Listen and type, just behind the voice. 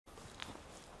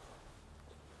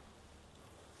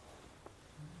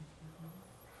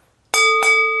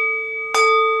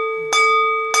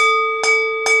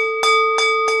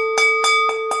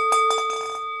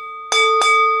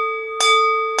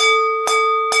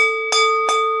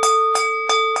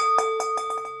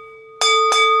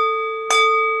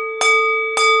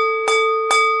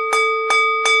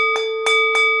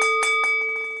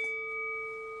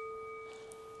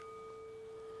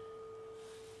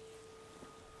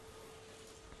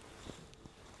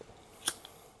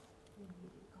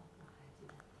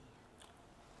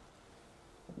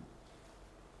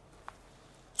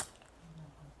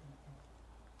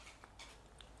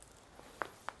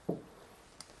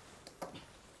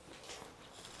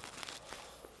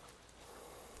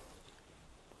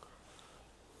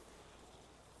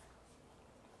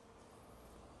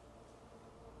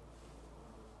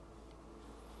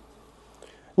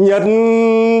Nhất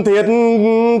thiết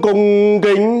cùng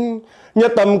kính,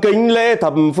 nhất tâm kính lễ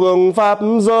thập phương pháp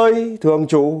giới thường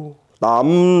trụ tam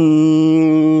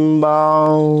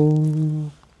bảo.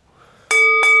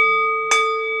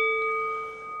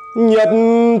 Nhất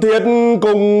thiết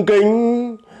cùng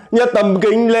kính, nhất tâm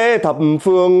kính lễ thập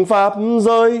phương pháp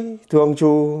giới thường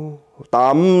trụ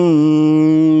tam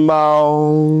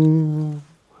bảo.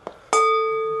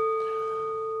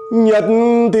 Nhất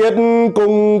thiết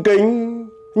cùng kính,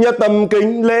 nhất tâm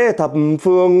kính lễ thập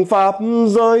phương pháp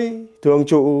giới thường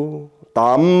trụ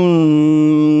tam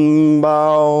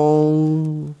bảo.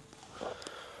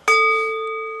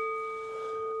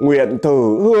 Nguyện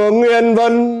thử hương nguyên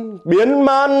vân, biến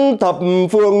mãn thập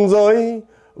phương giới,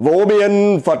 vô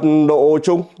biên Phật độ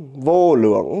chúng, vô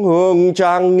lượng hương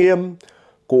trang nghiêm,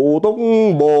 cụ túc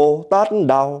Bồ Tát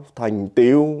đạo thành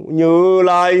tựu Như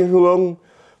Lai hương,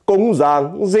 cúng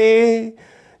giảng di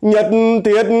nhất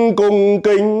thiết cùng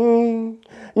kính,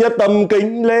 nhất tâm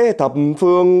kính lễ thập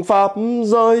phương pháp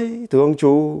giới thường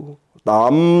trụ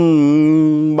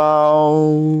tam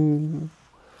bảo.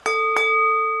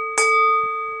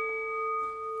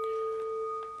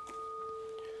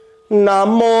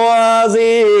 Nam mô A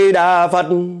Di Đà Phật,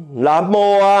 Nam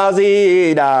mô A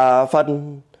Di Đà Phật,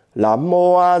 Nam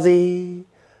mô A Di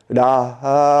Đà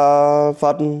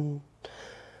Phật.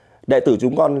 Đệ tử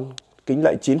chúng con kính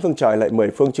lạy 9 phương trời, lạy 10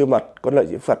 phương chư Phật, con lạy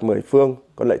chư Phật 10 phương,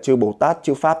 con lạy chư Bồ Tát,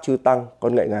 chư Pháp, chư Tăng,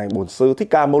 con lạy ngài Bổn Sư Thích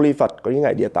Ca Mâu Ni Phật, con lạy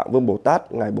ngài Địa Tạng Vương Bồ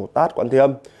Tát, ngài Bồ Tát Quan Thế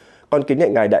Âm, con kính lạy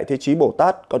ngài Đại Thế Chí Bồ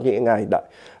Tát, con lạy ngài Đại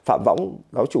Phạm Võng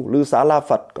Giáo chủ Lư Xá La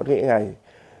Phật, con lạy ngài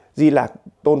Di Lạc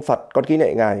Tôn Phật, con kính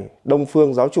lạy ngài Đông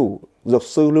Phương Giáo chủ Dược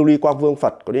Sư Lưu Ly Quang Vương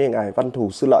Phật, con lạy ngài Văn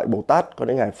Thù Sư Lợi Bồ Tát, con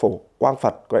lạy ngài Phổ Quang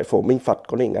Phật, con lạy Phổ Minh Phật,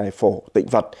 con lạy ngài Phổ Tịnh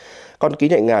Phật, con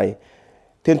kính lạy ngài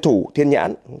Thiên Thủ Thiên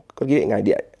Nhãn, con kính lạy ngài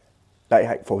Đại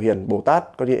Hạnh Phổ Hiền Bồ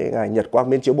Tát, con kính lạy ngài Nhật Quang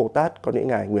Miên Chiếu Bồ Tát, con kính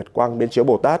lạy ngài Nguyệt Quang Miên Chiếu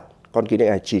Bồ Tát, con kính lạy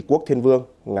ngài Chỉ Quốc Thiên Vương,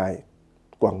 ngài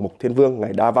Quảng Mục Thiên Vương,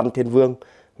 ngài Đa Văn Thiên Vương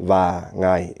và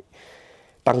ngài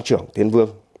Tăng Trưởng Thiên Vương.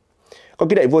 Con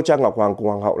kính lạy vua cha Ngọc Hoàng cùng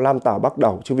Hoàng hậu Lam Tảo Bắc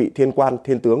Đầu, chư vị thiên quan,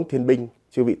 thiên tướng, thiên binh,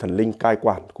 chư vị thần linh cai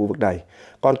quản khu vực này.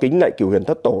 Con kính lạy cửu huyền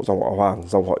thất tổ, dòng họ Hoàng,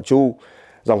 dòng họ Chu,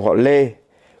 dòng họ Lê.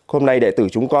 Hôm nay đệ tử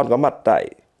chúng con có mặt tại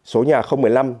số nhà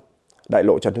 015, đại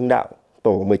lộ Trần Hưng Đạo,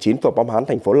 tổ 19, phường Bom Hán,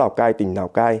 thành phố Lào Cai, tỉnh Lào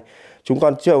Cai. Chúng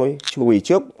con quỳ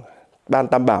trước Ban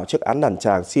Tam Bảo, trước án đàn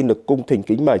tràng, xin được cung thỉnh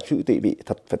kính mời chư tị vị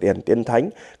thật Phật tiền tiên thánh,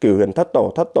 cửu huyền thất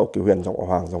tổ cửu huyền dòng họ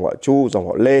Hoàng, dòng họ Chu, dòng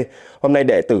họ Lê. Hôm nay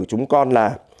đệ tử chúng con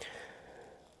là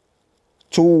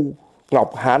Chu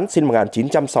Ngọc Hán sinh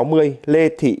 1960, Lê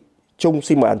Thị Trung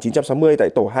sinh 1960 tại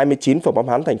tổ 29, phường Bom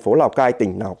Hán, thành phố Lào Cai,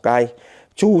 tỉnh Lào Cai.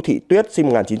 Chu Thị Tuyết sinh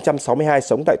 1962,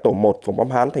 sống tại tổ 1, phường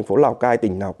Bom Hán, thành phố Lào Cai,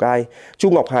 tỉnh Lào Cai. Chu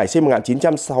Ngọc Hải sinh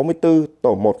 1964,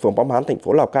 tổ 1, phường Bom Hán, thành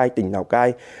phố Lào Cai, tỉnh Lào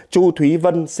Cai. Chu Thúy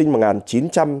Vân sinh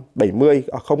 1970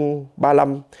 ở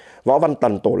 035, Võ Văn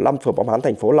Tần, tổ 5, phường Bom Hán,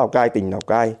 thành phố Lào Cai, tỉnh Lào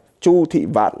Cai. Chu Thị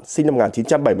Vạn sinh năm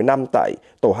 1975 tại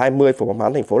tổ 20, phường Bom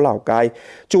Hán, thành phố Lào Cai.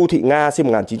 Chu Thị Nga sinh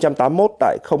 1981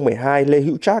 tại 012 Lê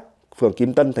Hữu Trác, phường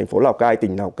Kim Tân, thành phố Lào Cai,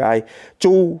 tỉnh Lào Cai.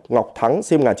 Chu Ngọc Thắng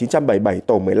sinh 1977,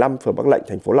 tổ 15, phường Bắc Lệnh,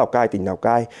 thành phố Lào Cai, tỉnh Lào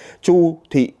Cai. Chu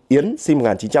Thị Yến sinh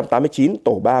 1989,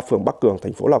 tổ 3, phường Bắc Cường,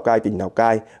 thành phố Lào Cai, tỉnh Lào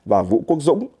Cai. Và Vũ Quốc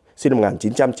Dũng sinh năm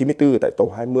 1994 tại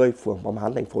tổ 20, phường Bom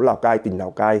Hán, thành phố Lào Cai, tỉnh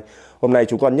Lào Cai. Hôm nay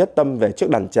chúng con nhất tâm về trước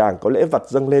đàn tràng, có lễ vật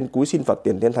dâng lên cúi xin Phật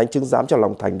tiền thiên thánh chứng giám trong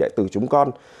lòng thành đệ tử chúng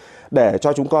con, để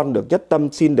cho chúng con được nhất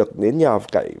tâm xin được đến nhờ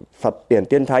cậy Phật tiền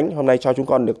tiên thánh. Hôm nay cho chúng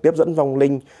con được tiếp dẫn vong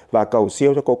linh và cầu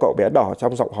siêu cho cô cậu bé đỏ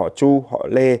trong dòng họ Chu, họ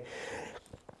Lê,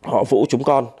 họ Vũ chúng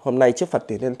con. Hôm nay trước Phật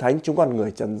tiền tiên thánh, chúng con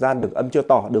người trần gian đường âm chưa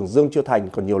tỏ, đường dương chưa thành,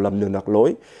 còn nhiều lầm đường lạc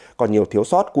lối, còn nhiều thiếu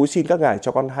sót, cúi xin các ngài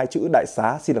cho con 2 chữ đại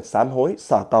xá, xin được sám hối.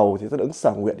 Sở cầu thì tất ứng,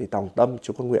 sở nguyện thì tòng tâm.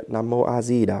 Chúng con nguyện Nam Mô A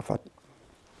Di Đà Phật.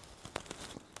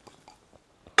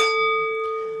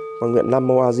 Con nguyện Nam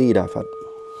Mô A Di Đà Phật.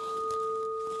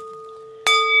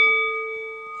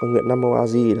 Con nguyện Nam Mô A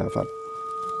Di Đà Phật.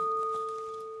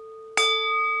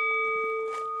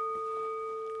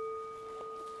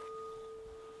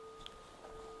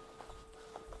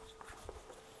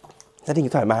 Gia đình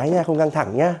thoải mái nha, không căng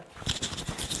thẳng nha.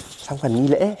 Xong phần nghi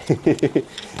lễ.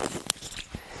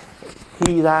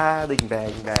 Khi gia đình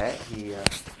về thì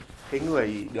cái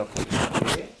người được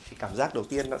thế thì cảm giác đầu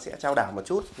tiên nó sẽ trao đảo một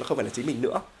chút, nó không phải là chính mình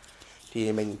nữa.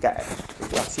 Thì mình kệ, mình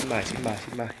bảo xin mời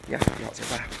nhé, thì họ sẽ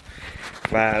vào.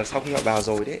 Và sau khi họ vào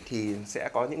rồi đấy thì sẽ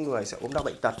có những người sẽ ốm đau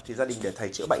bệnh tật, thì gia đình để thầy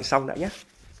chữa bệnh xong đã nhé.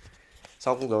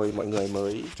 Xong rồi mọi người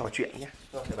mới trò chuyện nhé.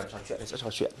 Rồi thầy bảo trò chuyện thì sẽ trò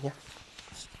chuyện nhé.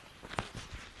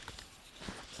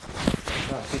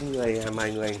 Rồi xin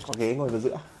mời người có ghế ngồi vào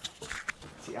giữa.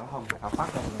 Chị áo hồng áo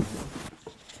khoác này.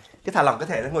 Cái thả lỏng cơ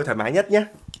thể nó ngồi thoải mái nhất nhé.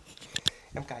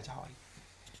 Em cài cho họ.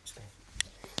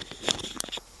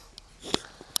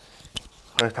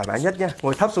 Rồi, thoải mái nhất nhá.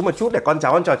 Ngồi thấp xuống một chút để con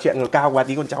cháu con trò chuyện, ngồi cao quá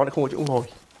tí con cháu lại không có chỗ ngồi.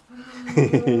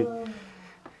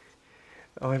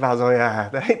 Ôi vào rồi à.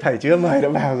 Đấy, thầy chưa mời đã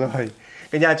vào rồi.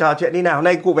 Cả nhà trò chuyện đi nào. Hôm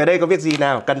nay cụ về đây có việc gì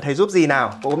nào? Cần thầy giúp gì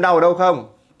nào? Có ốm đau ở đâu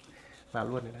không? Vào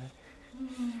luôn rồi đấy.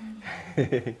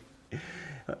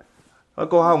 Ôi,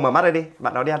 cô Hồng mở mắt đây đi.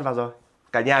 Bạn áo đen vào rồi.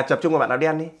 Cả nhà tập trung vào bạn áo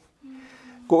đen đi.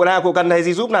 Cụ nào, cụ cần thầy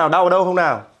gì giúp nào? Đau ở đâu không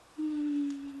nào?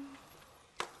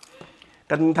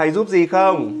 Cần thầy giúp gì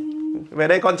không? Về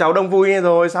đây con cháu đông vui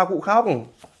rồi, sao cụ khóc?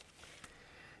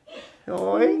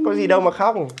 Ôi, có gì đâu mà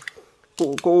khóc.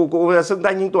 Cụ xưng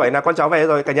danh nhưng tuổi là con cháu về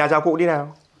rồi, cả nhà chào cụ đi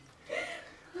nào.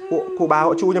 Cụ bà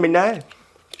họ Chu nhà mình đấy.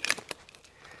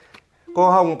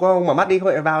 Cô Hồng mở mắt đi, không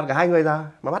phải vào cả hai người ra.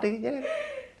 Mở mắt đi nhé.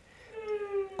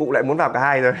 Cụ lại muốn vào cả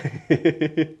hai rồi.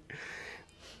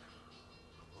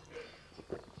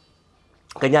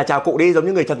 Cả nhà chào cụ đi, giống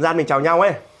như người trần gian mình chào nhau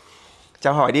ấy.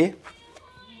 Chào hỏi đi.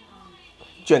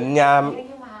 Chuyển nhà.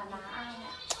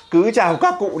 Cứ chào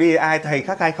các cụ đi, ai thầy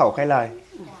khác hai khẩu khai lời.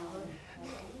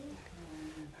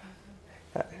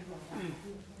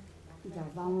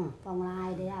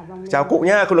 Chào cụ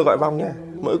nhá, không được gọi vong nhá.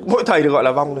 Mỗi thầy được gọi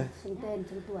là vong thôi.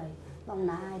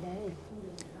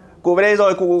 Cụ về đây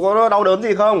rồi, cụ có đau đớn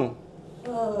gì không?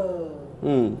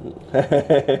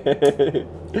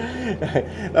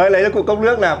 Đấy, lấy cho cụ cốc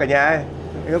nước nào cả nhà ơi.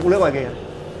 Lấy cốc nước ngoài kìa.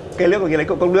 Cây nước ngoài kia lấy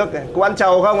cụ cốc nước. Cụ ăn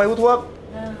trầu không hay hút thuốc?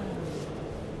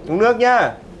 Uống nước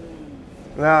nhá.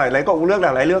 Rồi, lấy cốc nước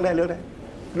nào, lấy nước đây, nước đây.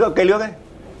 Nước cây nước đấy.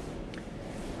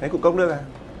 Lấy cụ cốc nước à.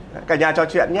 Cả nhà trò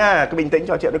chuyện nhá, cứ bình tĩnh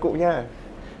trò chuyện với cụ nhá.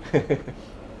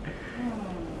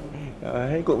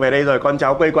 Đấy, cụ về đây rồi, con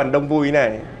cháu quây quần đông vui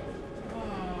này.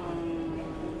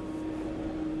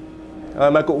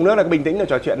 Rồi mà cụ uống nước là cứ bình tĩnh là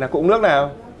trò chuyện, là cụ uống nước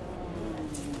nào.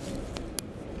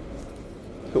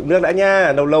 Cụ uống nước đã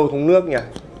nha, lâu lâu không nước nhỉ.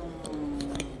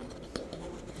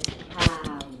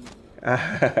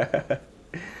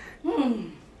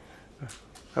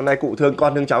 Hôm nay cụ thương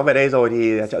con thương cháu về đây rồi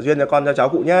thì trợ duyên cho con cho cháu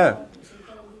cụ nhá.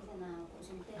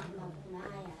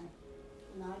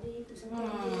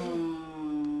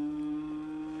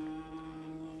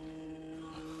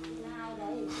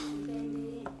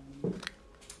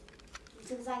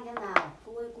 Xưng danh thế nào?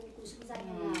 Cô ơi, cô xưng danh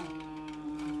thế nào?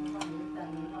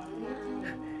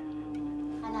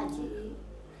 Hay là chị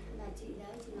đấy, chị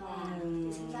nói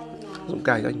chị xưng danh thế nào? Dũng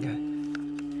cài cho anh cài.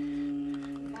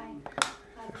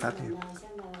 Phát thì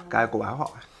cài cổ áo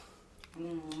họ.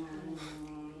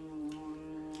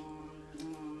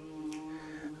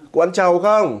 Cô ăn trầu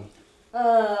không?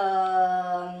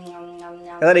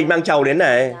 Gia đình mang trầu đến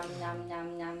này.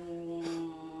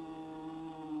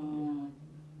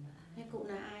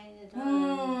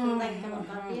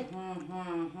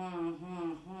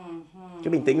 Chứ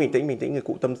bình tĩnh người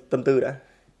cụ tâm tư đã.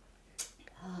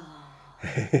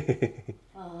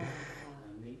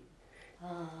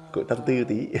 Cụ tâm tư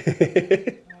tí.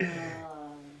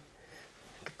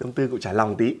 Tâm tư cụ trải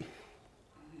lòng tí.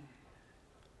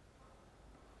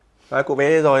 Rồi cụ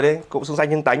về rồi đi, cụ xưng danh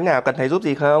xưng tánh nào, cần thầy giúp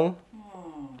gì không?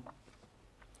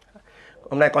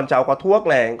 Hôm nay con cháu có thuốc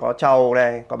này, có trầu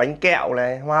này, có bánh kẹo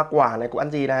này, hoa quả này, cụ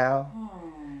ăn gì nào?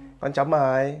 Con cháu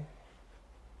mời.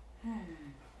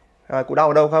 Rồi cụ đau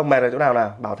ở đâu không? Mệt ở chỗ nào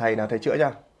nào? Bảo thầy nào, thầy chữa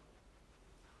cho.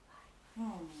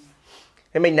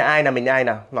 Thế mình là ai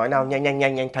nào? Nói nào,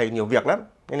 nhanh, thầy nhiều việc lắm.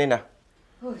 Nhanh lên nào.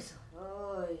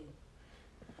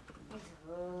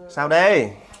 Sao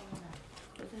đây?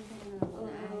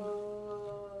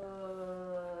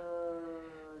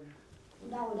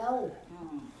 Đau ở đâu?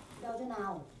 Đau thế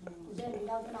nào? Trên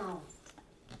đau thế nào?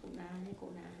 Cụ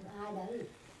nào? Ai đấy?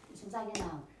 Xưng danh thế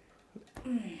nào?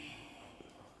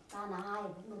 Ta là ai?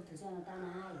 Cũng được thử xem là ta là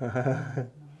ai.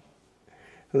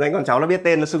 Danh con cháu nó biết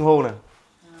tên, nó xưng hô nào.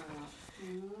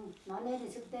 Nói lên thì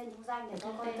xưng tên xưng danh để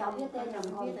cho con cháu biết tên là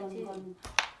còn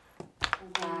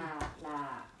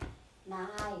là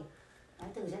ai? Nói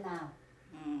thử xem nào.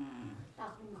 Ta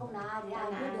không là ai thì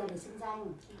ai biết được để xưng danh,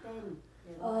 xưng tên.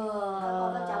 Để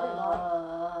con các cháu để nói.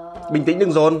 Bình tĩnh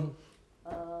đừng dồn.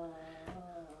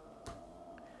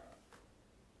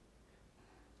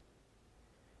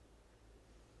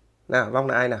 Nào, vong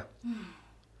là ai nào?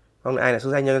 Vong là ai nào?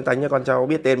 Xưng danh cho tánh cho con cháu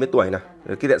biết tên biết tuổi nào.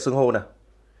 Rồi cái điện xưng hô nào.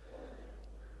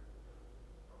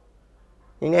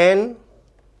 Nhanh lên.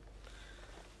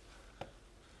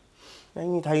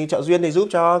 Anh thầy trợ duyên thì giúp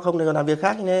cho, không thì còn làm việc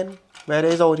khác nên. Về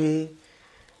đây rồi thì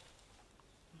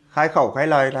khai khẩu khai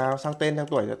lời nào, sang tên sang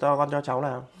tuổi cho con cho cháu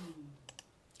nào.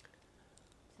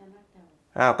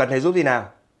 Cần thầy giúp gì nào?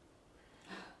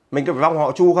 Mình có phải vong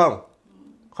họ Chu không?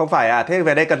 Không phải à? Thế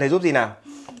về đây cần thầy giúp gì nào?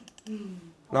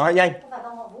 Nói nhanh. Có phải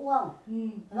vong họ Vũ không?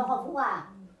 Vong họ Vũ à?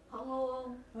 Họ Ngô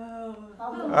không?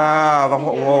 À, vòng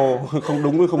hậu ngô. Không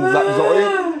đúng, không giận dỗi.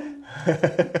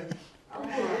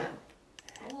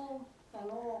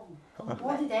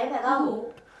 Ngô thì thế phải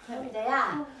không? Ngô thì thế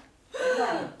à?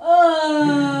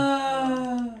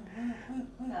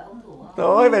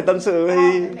 Thôi về tâm sự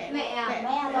thì Mẹ à?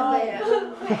 Mẹ đâu? Mẹ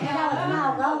đâu ở chỗ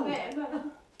nào không?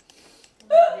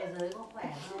 Về dưới có khỏe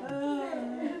không?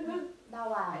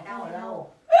 Đau à? Đau ở đâu?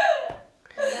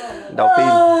 đau tim.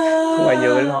 Không ai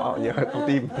nhớ đến họ, nhớ đau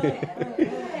tim.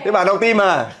 Thế bà đau tim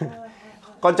à?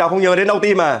 Con cháu không nhớ đến đau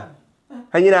tim à?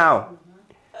 Hay như nào?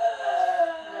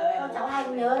 Con cháu ai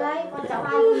cũng nhớ đấy, con cháu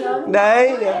ai cũng nhớ.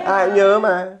 Đấy, ai cũng nhớ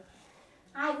mà.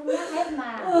 Ai cũng nhắc hết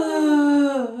mà.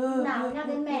 Lúc nào cũng nhắc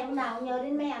đến mẹ, lúc nào cũng nhớ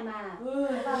đến mẹ mà. Không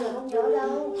bao giờ không nhớ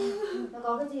đâu. Nó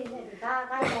có cái gì để ta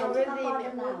nhớ cho các con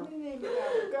xem nào.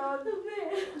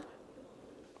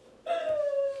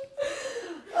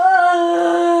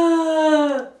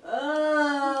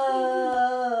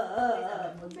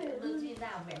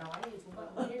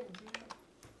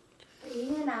 Ý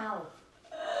như nào?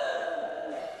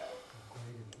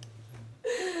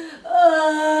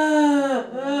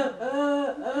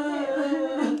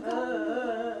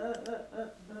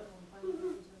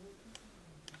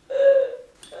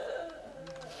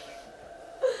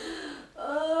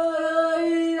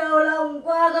 Ôi, đau lòng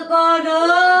quá các con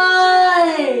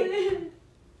ơi.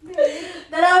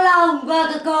 Đau lòng quá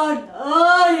các con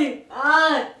ơi.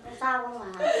 Sao không mà?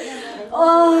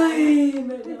 Ôi,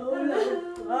 mẹ đau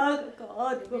lòng quá các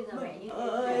con.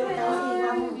 Ơi, đau gì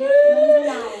đâu, biết như thế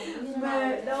nào?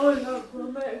 Mẹ đau lòng quá,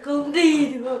 mẹ không đi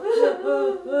được. Mẹ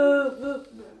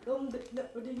không thể nào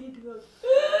đi được.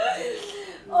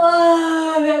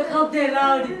 Ôi, mẹ không thể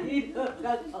nào đi được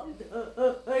các con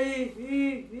ơi.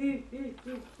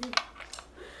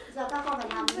 Giờ các con phải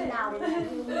làm thế nào để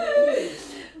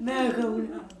Mẹ không làm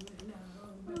thế nào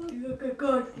mẹ đưa cái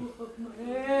con của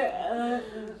mẹ.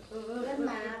 biết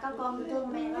mà các con thương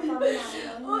mẹ, các con làm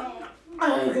lớn mẹ.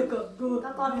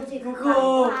 Các con cái gì không phải,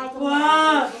 khổ có ai trong quá.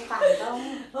 nhà không phải không?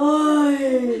 Ôi,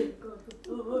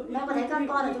 Mẹ có thấy các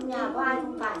con ở trong nhà có ai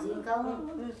không phải gì không?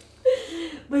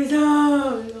 bây giờ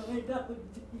nói đạo gì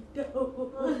đâu,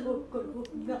 con không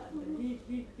nạn đi.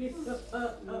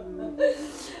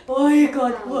 Ôi,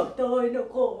 con của tôi nó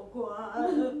khổ quá.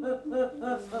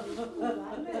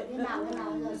 Thế nào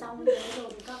giờ xong như thế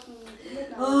rồi thì các biết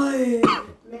là Ôi,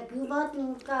 mẹ cứu vớt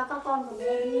các con của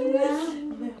mẹ đi nhá.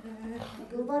 Mẹ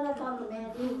cứu vớt các con của mẹ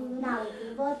đi, như nào thì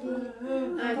cứu vớt đi.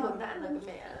 ai khổ nạn là cái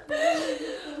mẹ.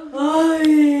 Ôi,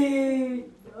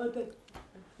 nó thật.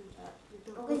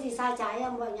 Có cái gì sai trái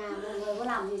không? Mọi nhà mọi người có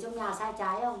làm gì trong nhà sai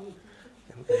trái không?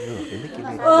 Em ngửa cái mic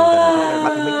này,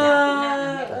 bắt cái mic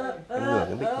này. Em ngửa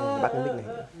cái mic, bắt cái mic này.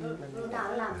 Đứa nào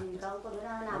nó làm gì không? Có đứa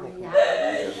nào làm gì hả?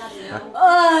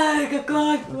 Ôi, các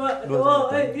con của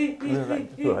tôi.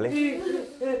 Ngửa lên.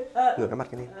 Ngửa cái mặt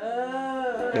cái lên.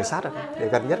 Để sát được không? Để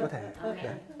gần nhất có thể. Đấy.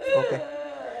 Ok.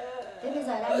 Thế bây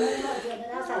giờ đang mọi chuyện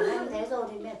đã xảy ra như thế rồi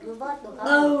thì mẹ cứu vớt được không?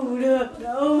 Đâu được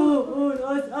đâu,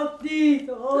 nó sắp đi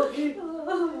rồi.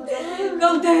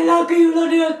 Không thể nào cứu nó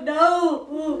được đâu.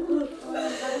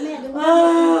 Mẹ đứng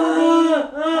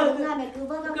ra mẹ cứu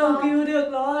vớt các Không con. cứu được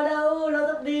nó đâu, nó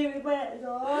sắp đi với mẹ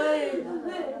rồi.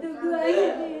 Đừng cứ ấy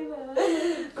đi mà.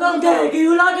 Không thể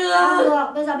cứu nó Không được. được,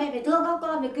 bây giờ mẹ phải thương các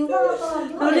con, phải cứu vớt các con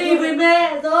chứ. Nó đi với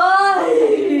mẹ rồi.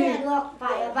 Mẹ được,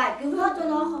 phải cứu vớt cho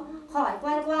nó khỏi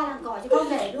qua làng cỏ chứ không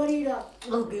thể đưa đi được.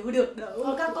 Không cứu được đâu.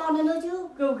 Còn các con nữa chứ.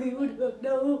 Không cứu được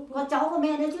đâu. Còn cháu của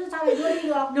mẹ nữa chứ, sao lại đưa đi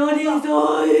được? Nó đi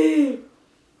rồi.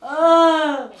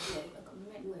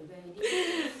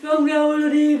 Không đâu, nó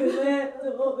đi với mẹ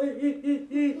rồi. Không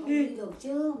đi được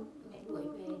chứ. Mẹ đuổi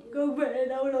về đi. Không về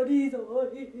đâu, nó đi rồi.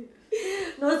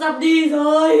 Nó sắp đi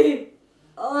rồi.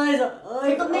 Ôi giời ơi.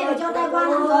 Thế con mẹ phải cho tay qua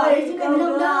làng cỏ đi chứ, mẹ phải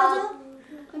nâng đỡ chứ.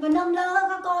 Mẹ phải nâng đỡ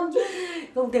các con chứ.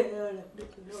 Không thể được,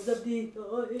 nó sắp đi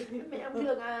rồi. Mẹ không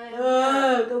được à?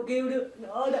 Không cứu được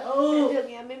nó đâu. Mẹ được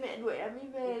em với mẹ đuổi em đi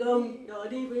về. Không, nó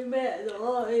đi với mẹ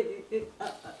rồi.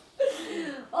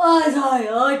 Ôi trời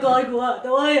ơi, con của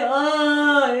tôi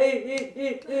ơi.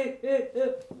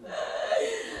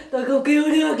 Tôi không cứu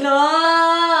được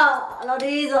nó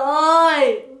đi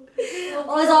rồi.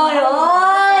 Ôi trời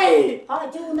ơi, Họ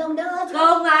chứ nâng đỡ chứ.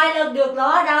 không ai nâng được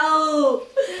nó đâu.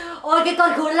 Ôi cái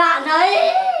con khốn nạn đấy.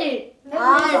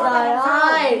 Ôi trời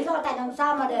ơi. Lý do tại làm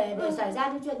sao mà để xảy ra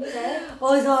những chuyện như thế?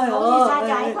 Ôi trời ơi. Có gì sai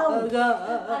trái không?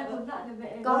 Ai cũng dặn cho mẹ.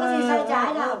 Có cái gì sai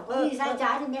trái nào? Có gì sai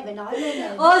trái thì mẹ phải nói lên này.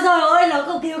 Ôi trời ơi, nó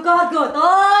không cứu con của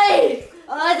tôi.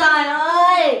 Ôi trời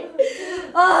ơi.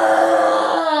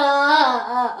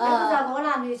 Thế bây giờ có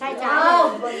làm gì sai trái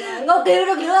Không, không cứu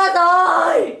được nữa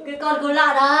rồi. Cái con khốn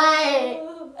nạn này.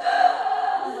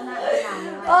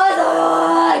 Ôi trời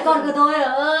ơi. con của tôi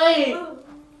ơi.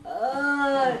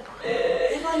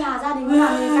 Thế coi nhà gia đình có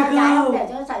làm gì sai trái không để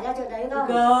cho nó xảy ra chuyện đấy không?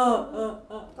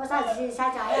 Có sai gì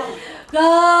sai trái không?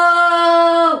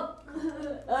 Không.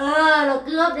 Nó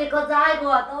cướp đi con trai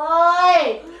của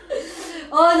tôi.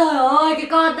 Ôi trời ơi, cái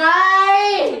con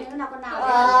đấy. Thế nào con nào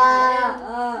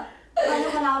bao nhiêu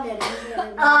con nào để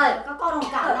các con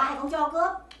đồng cản lại không cho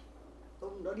cướp?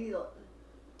 Không, nó đi rồi.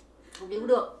 Không cứu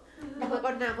được. Nhưng mà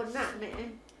con nào con nạn mẹ.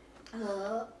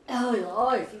 Ôi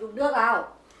ơi, xin uống nước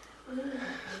nào.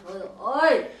 Ôi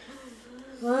ơi.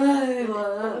 Ôi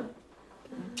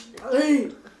ơi.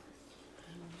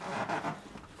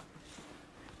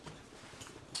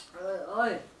 Ôi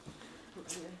ơi.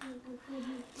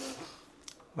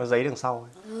 Có giấy đằng sau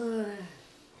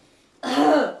ấy.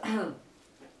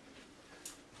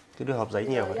 Cứ đưa hộp giấy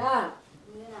nhiều vậy.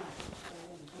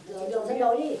 Đường dẫn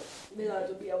lối đi. Bây giờ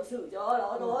chuẩn bị áo sự cho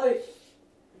nó thôi.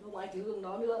 Không ai cứu được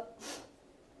nó nữa.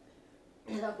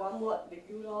 Đã quá muộn để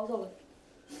cứu nó rồi.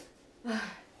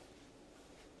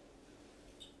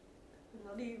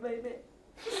 Nó đi với mẹ.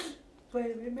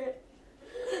 Về với mẹ.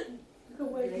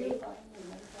 Không ai cứu.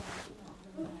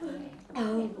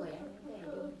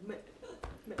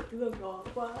 Mẹ thương nó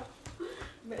quá.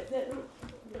 Mẹ sẽ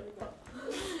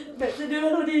đưa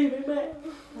nó đi với mẹ.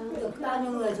 Được bao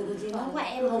nhiêu người rồi gì nó mẹ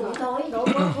em hùng với tôi. Nó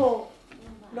quá khổ.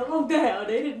 Nó không thể ở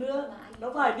đấy được nữa.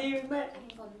 Nó phải đi với mẹ. Anh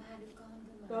còn 3 đứa con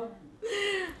cơ mà. Không.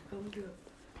 Không được.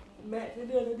 Mẹ sẽ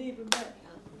đưa nó đi với mẹ.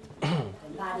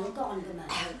 3 đứa con cơ mà.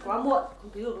 Quá muộn, không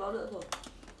cứu được nó nữa rồi.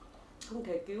 Không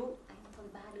thể cứu. Anh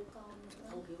còn 3 đứa con nữa.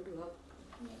 Không cứu được.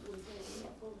 Mẹ buồn về mẹ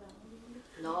cố gắng.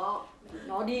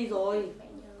 Nó đi rồi. Mẹ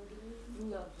nhờ đi.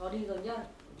 Nó đi rồi nhá.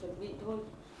 Chuẩn bị thôi.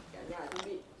 Cả nhà chuẩn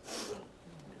bị.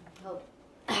 Không.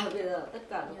 Bây giờ tất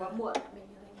cả nó quá muộn. Mẹ nhờ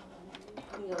anh đi.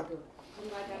 Không nhờ được. Không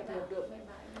ai can thiệp được.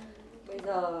 Bây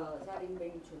giờ gia đình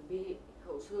mình chuẩn bị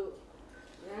hậu sự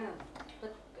nha.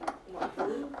 Tất cả mọi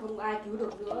thứ không ai cứu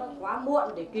được nữa. Quá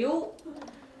muộn để cứu.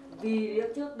 Vì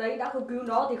trước đấy đã không cứu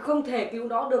nó thì không thể cứu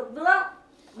nó được nữa.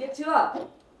 Biết chưa?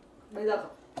 Bây giờ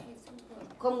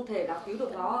không thể nào cứu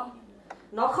được nó.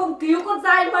 Nó không cứu con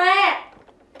trai mẹ.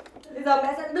 Bây giờ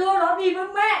mẹ sẽ đưa nó đi với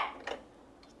mẹ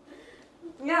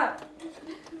nha.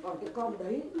 Còn cái con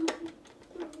đấy nó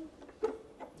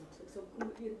sẽ sống không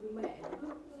yên với mẹ.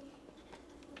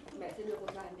 Mẹ sẽ đưa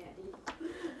con trai mẹ đi.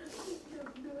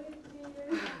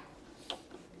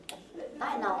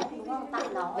 Tại nó đúng không? Tại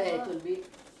nó. Về chuẩn bị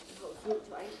hậu sự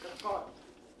cho anh các con.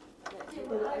 Mẹ sẽ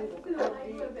đưa anh của các con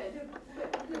đi.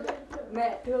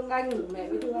 Mẹ thương anh, mẹ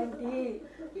mới đưa anh đi.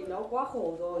 Vì nó quá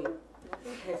khổ rồi. Nó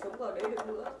không thể sống ở đấy được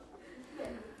nữa.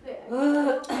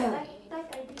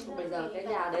 Bây giờ cái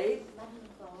nhà đấy.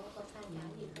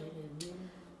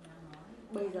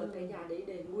 Bây giờ cái nhà đấy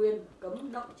để nguyên,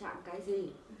 cấm động chạm cái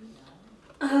gì.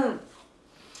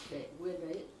 Để nguyên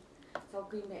đấy. Sau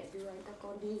khi mẹ đưa anh các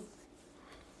con đi,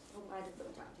 không ai được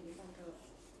động chạm trên bàn thờ.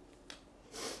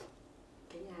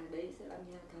 Cái nhà đấy sẽ là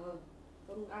nhà thờ.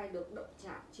 Không ai được động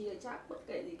chạm, chia chác bất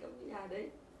kể gì cả cái nhà đấy.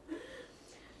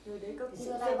 Rồi đấy các cụ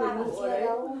sẽ về ngủ ở đấy.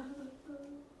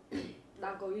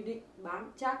 Đang có ý định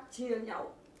bán chác chia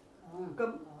nhau.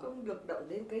 Cấm không được động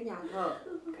đến cái nhà thờ.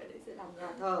 Cái đấy sẽ làm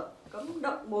nhà thờ. Cấm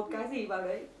động một cái gì vào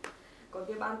đấy. Còn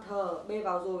cái ban thờ bê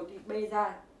vào rồi thì bê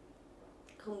ra.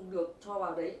 Không được cho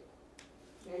vào đấy.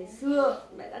 Ngày xưa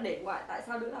mẹ đã để ngoại, tại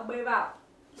sao đứa nào bê vào?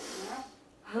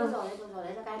 Rồi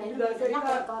đấy là cái đấy. Giờ thấy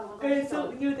con cây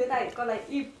sự như thế này con lại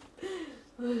im.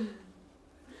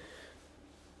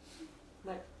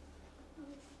 Này,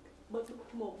 bớt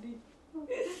mồm đi.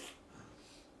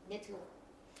 Biết chưa?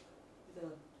 Giờ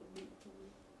chuẩn bị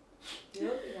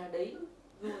nhớ cái nhà đấy,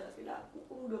 dù là cái nào cũng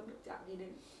không được chạm gì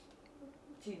đến,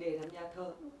 chỉ để làm nhà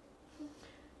thờ.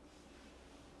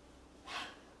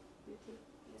 Biết chưa?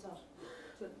 Rồi.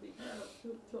 Chuẩn bị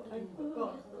cho anh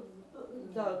còn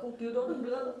giờ không cứu nó được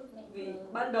nữa, vì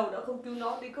ban đầu đã không cứu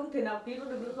nó thì không thể nào cứu nó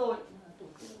được nữa rồi.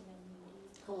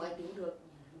 Không ai cứu được.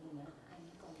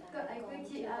 Các anh với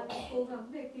chị An cố gắng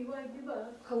để cứu anh chứ mà.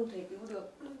 Không thể cứu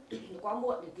được. Quá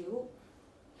muộn để cứu.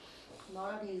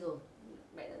 Nó đã đi rồi.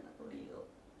 Mẹ đã nó đi rồi.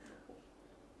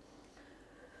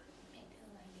 Mẹ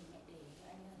thương anh thì mẹ để cho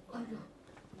anh Ôi giời.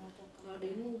 Nó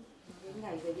đến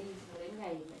ngày về đi. Nó đến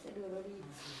ngày mẹ sẽ đưa nó đi.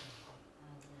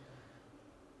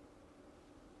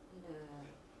 Nên là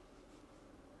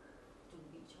chuẩn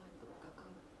bị cho anh cùng các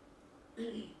con.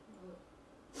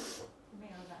 mẹ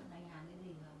có dặn anh Hàn cái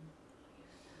gì không?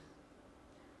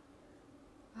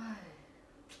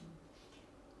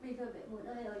 Bây giờ mẹ muốn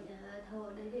ai ở nhà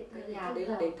thờ đấy để Cái nhà đấy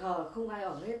là để thờ, không ai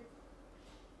ở hết.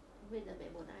 Bây giờ mẹ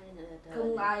muốn ai ở nhà thờ?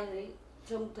 Không ai đấy.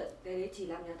 Trông thật cái đấy chỉ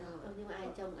làm nhà thờ. Nhưng mà ai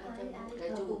trông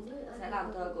Cái chủ sẽ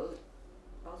làm thờ của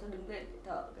Nó sẽ đứng lên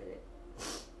thở cái đấy.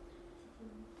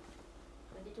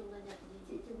 Cái chung ra nhận đi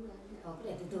chị chung ra nhận. Cứ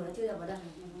để từ từ nó chưa vào đây.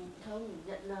 Không,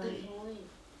 nhận lời thôi.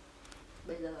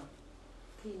 Bây giờ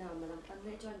khi nào mà làm tang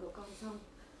lễ cho anh của con xong,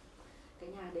 cái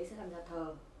nhà đấy sẽ làm nhà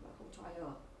thờ và không cho ai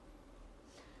ở.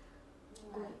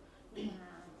 Nhưng mà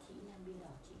chị làm bây giờ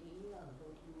chị ở rồi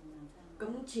thì mình làm sao?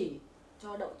 Cấm chỉ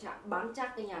cho đậu trạm bán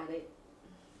chắc cái nhà đấy.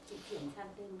 Chị chuyển sang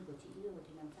tên của chị rồi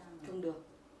thì làm sao? Không được.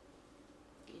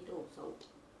 Ý đồ xấu.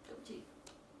 Cấm chỉ.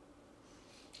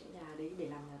 Cái nhà đấy để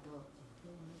làm nhà thờ.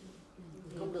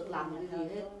 Không được làm cái gì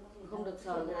hết. Không được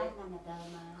sờ cái đấy.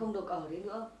 Không được ở đấy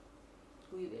nữa.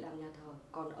 Quy để làm nhà thờ.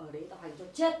 Còn ở đấy tao hành cho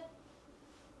chết.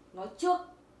 Nói trước.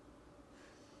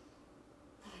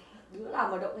 Đứa nào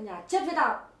mà động cái nhà chết với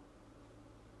tao.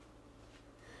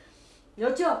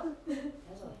 Nhớ chưa?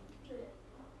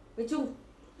 Với Trung,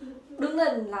 đứng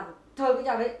lên làm thờ cái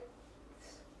nhà đấy.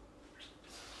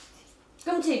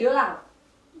 Cấm chỉ đứa nào.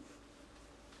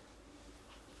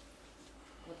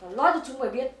 Mà tao nói cho chúng mày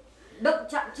biết, động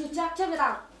chạm chưa chắc chết với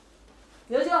tao.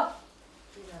 Nhớ chưa?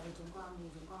 Bây giờ thì chúng con cũng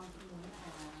muốn là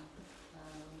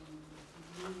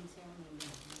đi xem mình để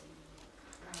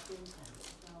ra tiên khẩn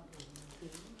cho để cứu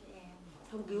với em.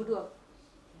 Không cứu được.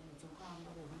 Chúng con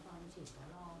bây giờ chúng con chỉ có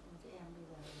lo cho em bây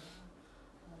giờ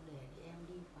để em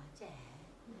đi quá trẻ.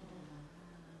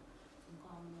 Chúng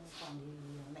con còn thì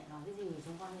mẹ nói cái gì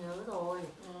chúng con nhớ rồi.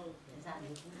 Dặn thì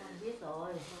chúng con biết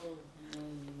rồi.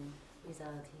 Bây giờ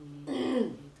thì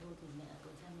thôi thì mẹ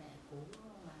cũng cha mẹ cố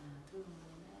mà thương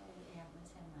em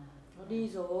xem mà Nó đi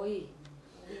rồi.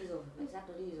 Nó đi rồi, mẹ dắt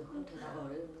nó đi rồi, không thể nào ở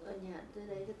đây nữa. Ở nhà tới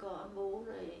đấy thì có bố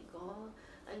này, có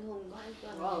anh Hùng, có anh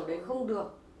Toàn. Nó ở đấy không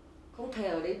được. Không thể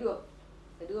ở đấy được.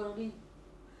 Phải đưa nó đi.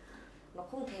 Nó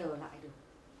không thể ở lại được.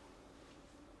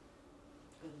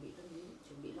 Chuẩn bị tâm lý,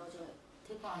 chuẩn bị lo cho vậy.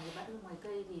 thế còn cái bắt ngoài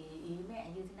cây thì ý mẹ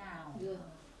như thế nào? Đưa.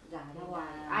 Giả ra Thì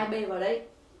ngoài. là- Ai bê vào đấy?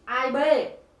 Ai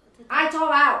bê? Ai cho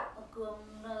vào? Cường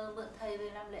mượn thầy về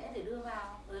làm lễ để đưa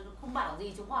vào rồi không bảo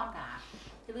gì chúng con cả.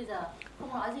 Thế bây giờ không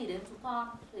nói gì đến chúng con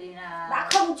thì là Đã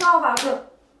không cho vào được.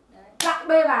 đấy, Lại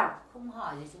bê vào. không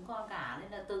hỏi gì chúng con cả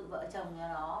nên là tự vợ chồng nhà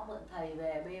nó mượn thầy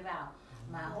về bê vào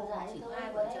mà hôm chỉ có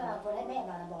hai vợ chồng vừa nãy mẹ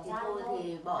bảo là bỏ thì ra thôi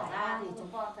thì bỏ Phải ra ra thì chúng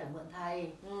con phải mượn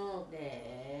thầy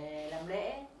để làm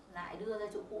lễ lại đưa ra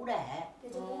chỗ cũ để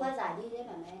cái chỗ cũ ấy giải đi đấy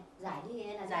mà mẹ giải đi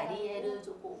hay là giải đi hay đưa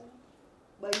chỗ cũ.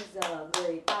 Bây giờ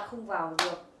người ta không vào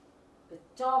được. Phải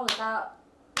cho người ta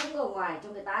đứng ở ngoài cho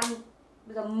người ta ăn.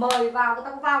 Bây giờ mời vào người ta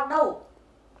không vào đâu.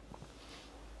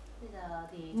 Bây giờ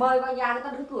thì Mời vào nhà người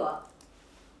ta đứng cửa.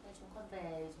 chúng con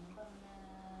về chúng con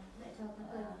để cho cái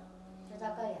cây cho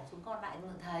ra cây à? chúng con lại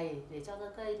mượn thầy để cho ra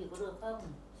cây thì có được không?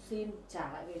 Xin trả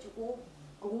lại về chỗ cũ.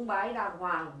 Cúng bái đàng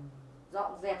hoàng.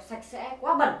 Dọn dẹp sạch sẽ,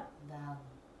 quá bẩn. Vâng.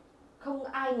 Không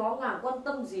ai ngó ngàng quan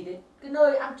tâm gì đến cái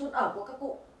nơi ăn chốn ở của các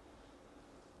cụ.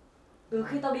 Từ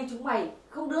khi tao đi chúng mày,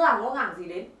 không đứa nào ngó ngàng gì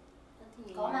đến.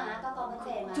 Thì Có mà các con vẫn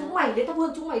về mà. Chúng mày đến thắp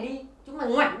hương chúng mày đi. Chúng mày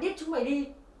ngoảnh đít chúng mày đi.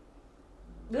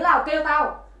 Đứa nào kêu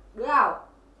tao? Đứa nào?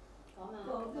 Có mà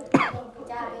cái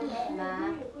cha với mẹ mà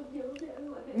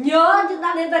Nhớ nhưng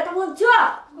ta đến về thắp hương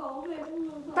chưa? Có về thắp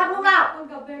hương. Thắp lúc nào? Con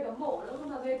gặp về cả mộ nữa,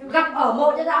 không là về cả Gặp ở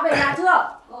mộ chứ đã về nhà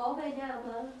chưa? có về nhà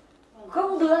mà.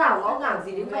 Không đứa nào ngó ngàng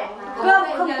gì đến mẹ. Có Cơm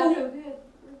về không nhà cung. thường xuyên.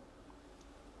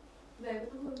 Về với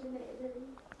thắp hương với mẹ đây.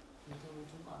 thì thôi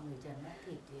chúng con người Trần mất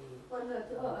thịt thì Con ở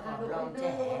chỗ ở Hà Còn Nội lòng đâu,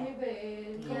 trẻ con đi về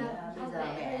thì, nhà bây thăm giờ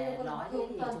mẹ con nói cùng thế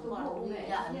thì toàn chúng cúng con mộ cũng mẹ,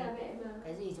 nhận. nhà mẹ mà.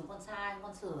 cái gì chúng con sai chúng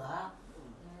con sửa.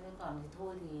 Thế còn thì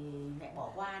thôi thì mẹ bỏ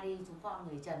qua đi, chúng con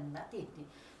người Trần đã thịt thì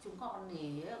chúng con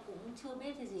thì cũng chưa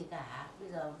biết cái gì cả.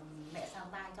 Bây giờ mẹ sang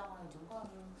tay cho thì chúng con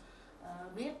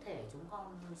biết để chúng con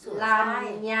sửa Làm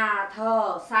sai. nhà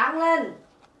thờ sáng lên.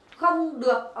 Không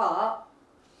được ở.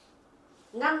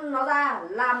 Ngăn nó ra,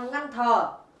 làm ngăn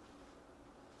thờ.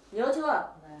 Nhớ chưa?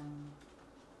 Vâng.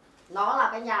 Nó là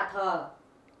cái nhà thờ.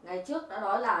 Ngày trước đã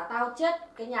nói là tao chết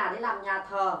cái nhà đấy làm nhà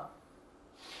thờ.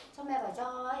 cho mẹ phải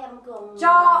cho em Cường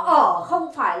Cho ở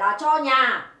không phải là cho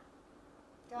nhà.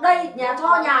 Đây nhà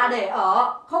cho nhà để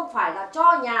ở, không phải là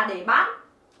cho nhà để bán.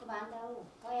 có bán đâu.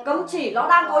 Các em Cấm bảo chỉ là nó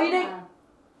đang có ý định. mà.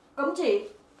 Cấm chỉ.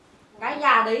 Cái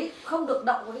nhà đấy không được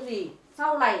động vào cái gì.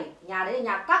 Sau này nhà đấy là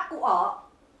nhà các cụ ở.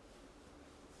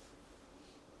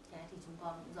 Cái thì chúng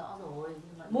con cũng rõ rồi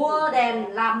nhưng mà Mua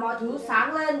đèn làm mọi thứ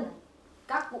sáng lên.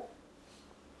 Các cụ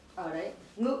ở đấy,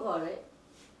 ngự ở đấy.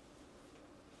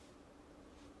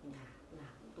 Nhà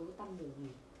cũng tối tăm mù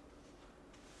mịt.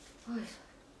 Ôi,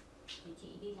 Thì chị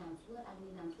đi làm suốt, anh đi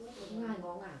làm suốt rồi. không ai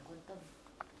ngó ngàng quan tâm.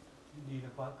 Đi là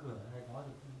khóa cửa hay có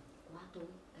được Quá tối,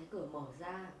 cái cửa mở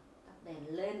ra, tắt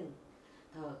đèn lên,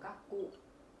 thờ các cụ.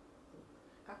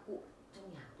 Các cụ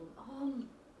trong nhà tôi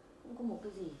không có một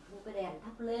cái gì, không có cái đèn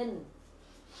thắp lên.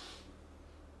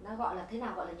 Nó gọi là thế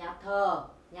nào, gọi là nhà thờ.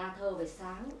 Nhà thờ phải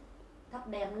sáng, thắp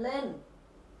đèn lên.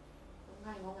 Không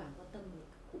ai ngó ngàng quan tâm đến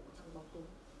các cụ trong bóng tối.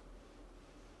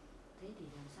 Thế thì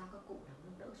làm sao các cụ làm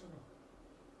nâng đỡ cho nổi.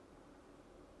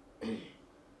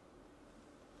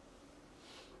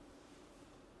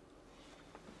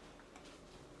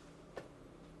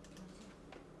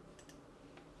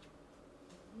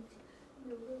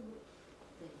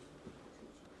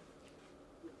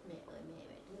 Mẹ ơi,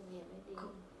 mẹ thương em đấy đi.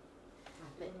 Không,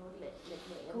 Mẹ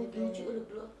không em cứu về. chữa được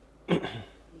nữa. Vì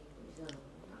bây giờ nó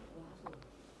nặng quá rồi.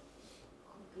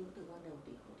 Không cứu từ ban đầu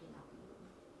thì không thể nào cứu được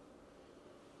nữa.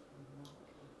 Nó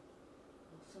thì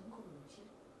nó sống không được chết.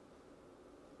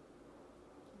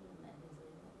 Mẹ bên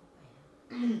dưới mẹ có khỏe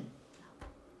không?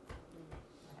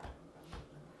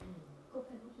 Có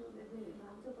phải không cho mẹ về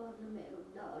báo cho con là mẹ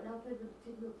đỡ đau phải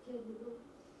được trên được không?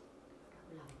 Đau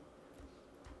lòng.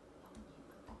 Ông nhìn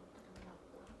mà con ta đau lòng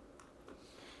quá.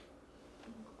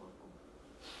 Nhưng mà cuối cùng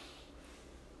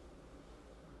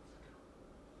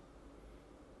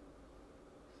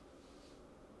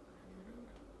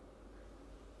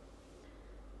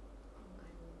không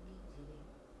ai muốn nghĩ gì đến.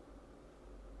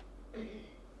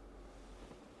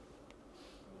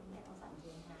 Mẹ có dặn gì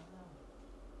anh Thái không?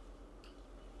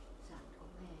 Dặn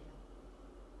không nghe đâu.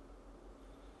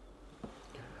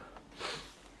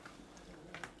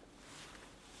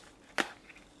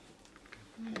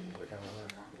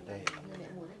 Đây. Mẹ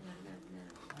muốn anh làm nào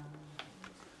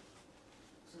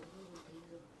giờ hơn thế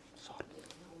rồi. Sọt. Để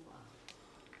nhau mà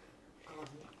còn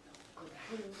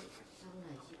không sau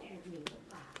này chỉ có một mình vất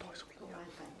vả thôi, không ai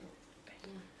cạnh được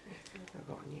nha.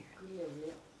 Gọn nhẹ. Cứ liều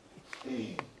liệu.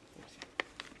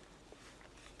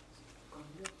 Còn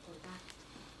nước còn ta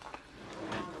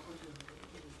là con đường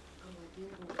thì không ai cứu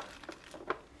nữa.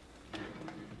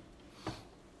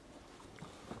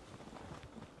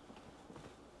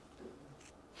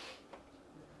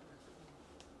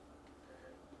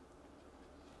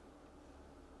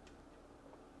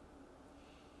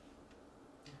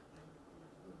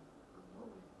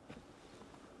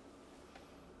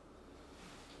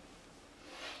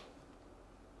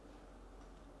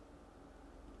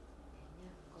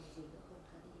 Còn gì nữa không,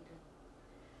 ta đi đây.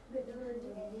 Mẹ đưa lên cho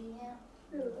Mẹ đi nhá.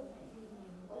 được.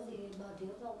 Có gì mà thiếu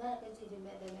không cái gì thì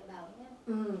mẹ về mẹ bảo nhé.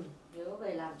 Nhớ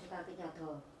về làm cho ta cái nhà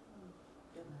thờ.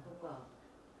 Đừng không ở.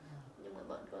 Nhưng mà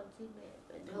bọn con xin mẹ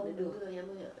phải Không đừng được. đưa em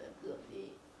ơi, em cưỡng đi.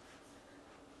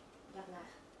 Nhắc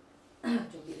lại.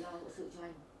 Chuẩn bị lo hậu sự cho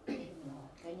anh.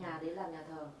 Cái nhà đấy làm nhà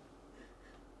thờ.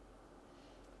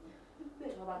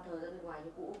 Cho ban thờ ra bên ngoài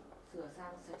như cũ. Sửa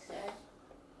sang sạch sẽ.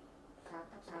 Thắp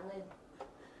sáng lên.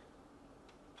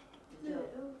 Được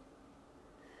chưa?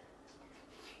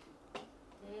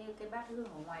 Thế cái bát hương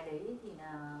ở ngoài đấy thì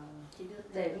là chỉ đưa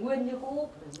Để nguyên như cũ.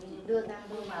 đưa ra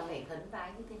hương mà phải khấn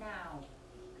vái như thế nào?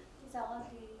 Rõ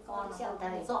thì con Con đi xem không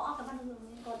thầy. rõ cái bát hương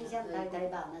ấy. Con đi xem thầy, thầy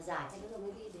bảo là giải cho đứa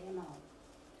mới đi để em hỏi.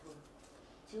 Thôi,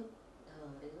 trước thờ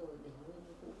đấy rồi để nguyên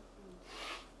như cũ.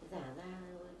 Giả ra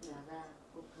thôi, giả ra.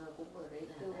 Cục thờ cũng ở đấy,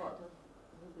 kêu gọi thôi.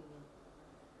 Như bình thường.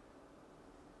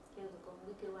 Kêu thì con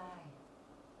biết kêu ai?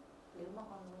 Nếu mà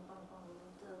con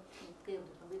kêu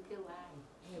thì con biết kêu ai?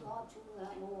 Có chú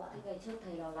lại mua ạ. Thế ngày trước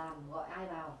thầy nào làm gọi ai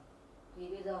vào thì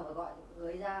bây giờ phải gọi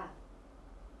người ra.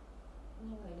 Nhưng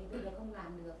người đấy bây giờ không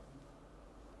làm được.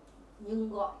 Nhưng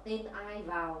gọi tên ai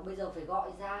vào bây giờ phải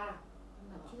gọi ra.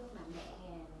 Nhưng mà trước là mẹ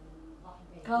gọi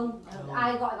về. Không,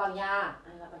 ai gọi vào nhà.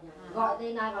 Ai gọi vào nhà? Gọi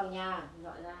tên ai vào nhà.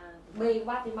 Gọi ra. Bê cái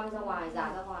bát thì mang ra ngoài,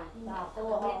 giả ra ngoài. Bảo cô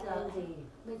Bây họ giờ tên gì.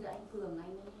 Bây giờ anh Cường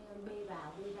anh bê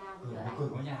vào bê ra. Bây giờ Cửa anh cửa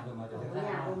có nhà rồi mà. ở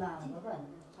nhà thôi mà nó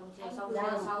vẫn. Xong chưa, Anh xong Cường.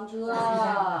 chưa, xong chưa?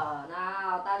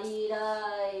 Nào ta đi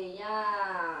đây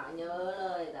nha. Nhớ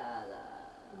lời ta là.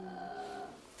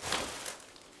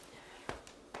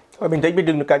 Thôi bình tĩnh, mình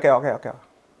đừng kẹo.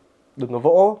 Đừng có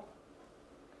vỗ.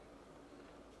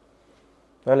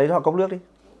 Rồi lấy cho họ cốc nước đi.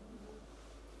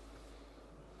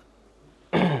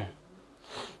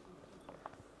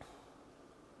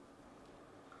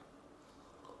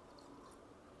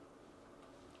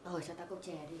 Rồi cho ta cốc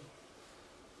chè đi.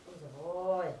 Ôi dồi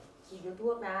ôi, xin điếu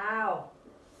thuốc nào.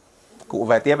 Cụ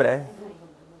về tiếp rồi đấy.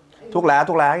 Thuốc lá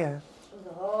kìa. Ôi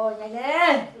dồi ôi, nhanh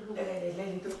lên.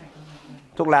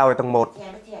 Thuốc lào ở tầng 1.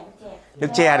 Chè. Nước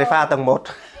chè thì pha tầng 1.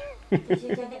 Nhanh.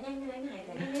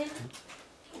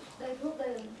 Đây thuốc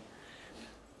đây.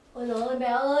 Ôi dồi ôi, mẹ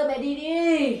ơi, mẹ đi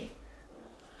đi.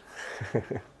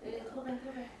 Thuốc đây.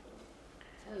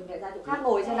 Mẹ ra chỗ khác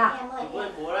ngồi xem nào. Em ơi,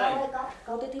 Quên bố đây.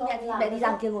 Câu tiếp mẹ đi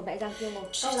giang kia ngồi, mẹ giang kia ngồi.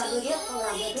 con làm đưa thuốc, con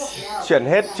làm đưa thuốc. Chuyển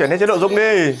hết chế độ Dung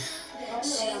đi.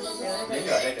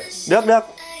 Được.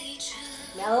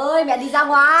 Mẹ ơi, mẹ đi ra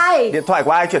ngoài. Điện thoại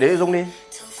của ai chuyển đến Dung đi.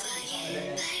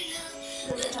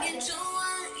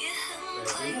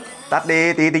 Tắt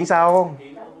đi, tí tính sau.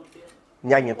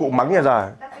 Nhanh nhỉ, cụ mắng nhà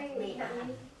giờ.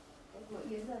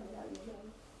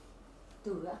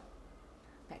 Từ á.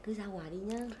 Mẹ cứ ra ngoài đi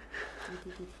nhá.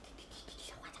 Đi.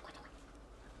 Ra ngoài.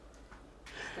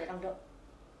 Mẹ đang đợi.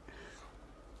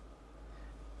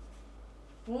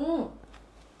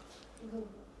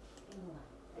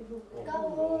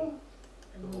 Câu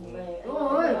Anh Hùng về.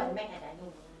 Ôi. Mẹ đã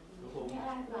Hùng.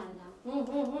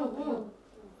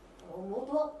 mũ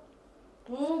thuốc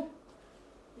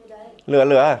như đấy.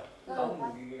 Lửa.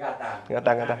 Gạt tàn. Gạt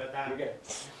tàn.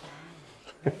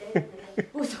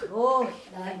 Ôi trời ơi.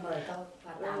 Đây mời câu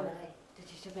và tao vào đây.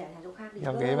 Cho mẹ sang chỗ khác đi.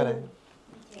 Kéo ghế vào đây.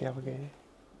 Kéo vào ghế.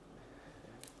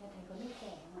 Nhà thầy có nước chè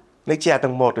không ạ? Nước chè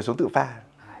tầng 1 rồi xuống tự pha.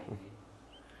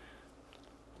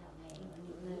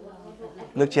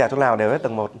 Nước chè thuốc lào đều hết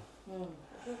tầng 1.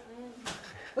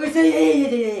 Ôi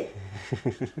gì.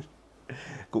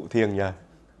 Cụ thiêng nhờ.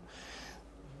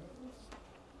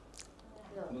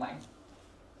 Mạnh.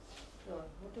 Rồi,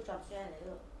 hút thuốc tròn xe đấy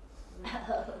rồi.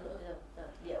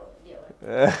 Điệu.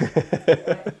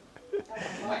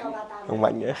 Không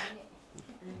mạnh nữa.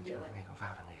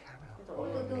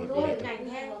 Từ thôi. Nhanh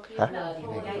thế. Hả?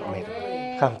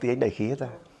 Không, tí anh đẩy khí hết ra.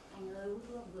 Anh ơi uống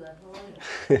thuốc vừa thôi.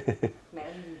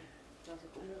 Mẹ đi. Cho sẽ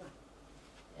cũng được.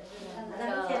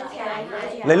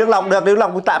 Lấy nước lòng được, lấy nước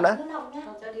lòng cũng tạm đã. Nước lọc nhá.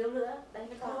 Cho điếu nữa. Đây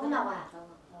mới Không còn nước lọc à?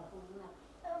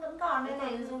 vẫn còn đây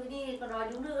này, rồi đi còn đòi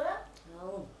điếu nữa.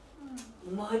 Không.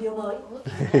 Mời điều mới.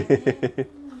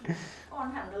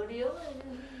 Còn hẳn đồ điếu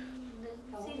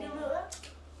xin điếu nữa.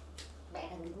 Mẹ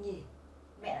đang đứng nhìn.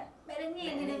 Mẹ đứng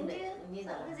nhìn thì đứng chứ. Nhìn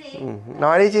rõ cái gì?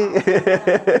 Nói đi chứ.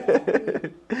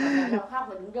 Mẹ nào khác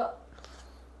phải đứng đợi.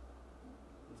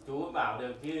 Chú bảo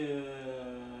được chứ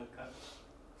các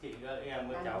chị các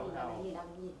em các cháu sao? Đang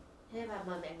nhìn. Thế bà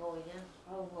mời mẹ ngồi nhá.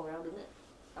 Không, ngồi đâu đứng ạ.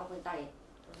 Đau bên tay.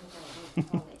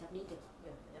 Không, mẹ chắc đi được.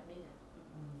 Nhắm đi này.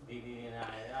 Đi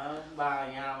này đó,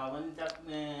 bà nhà mà vẫn chắc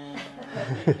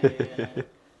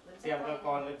xem các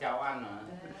con các cháu ăn mà.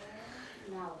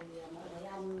 Nào thì mọi người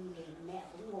ăn thì mẹ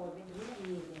cũng ngồi bên đứng là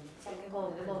nhìn để xem Cái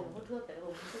bồn hút thuốc, cái bồn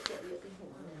hút thuốc tiện địa kinh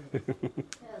khủng này.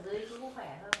 Thế ở dưới cũng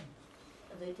khỏe không?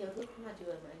 Ở dưới thiếu thuốc mà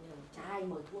trường mà anh Hùng. Chả ai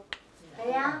mời thuốc.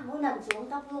 thế á, mỗi lần xuống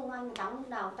thắp hương anh tắm lúc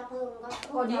nào thắp hương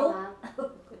Có điếu. Có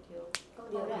thiếu. Có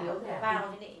điếu Có là điếu cả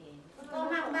bao chứ nị. có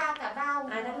mang bao cả bao.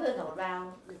 Ai thắp hương cả một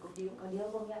bao. Để có điếu. Có điếu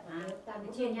công nhận là điếu ta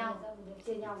chia nhau.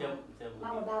 chia nhau mà. Châm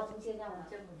Bao một bao cũng chia nhau à?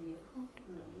 Châm một điếu.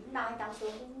 Lúc nào anh tắm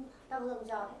xuống cũng thắp hương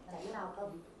cho đấy, chả lúc nào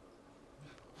không.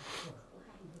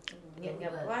 Nghiện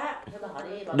ngập quá. Thế bỏ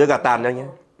đi. Đưa cả tàn cho anh nhé.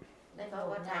 Đây có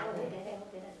con trai Thế đây. đấy.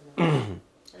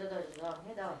 Rồi,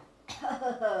 hết rồi.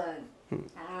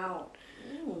 Sao?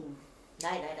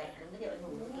 Đây, đứng cái điệu anh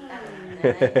Hùng. Đây,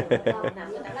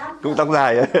 nằm cái tóc. Cũng tóc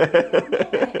dài á.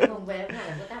 Anh Hùng về cũng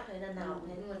phải cái tóc thấy lần nào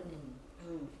thấy luôn.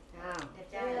 Sao? Đẹp Thế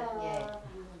trai là nhẹ.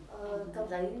 cầm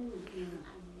giấy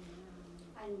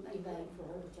anh về anh phủ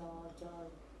cho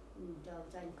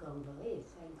anh Cường với,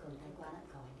 cho anh Cường thanh quan ăn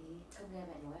khỏi đi. Không nghe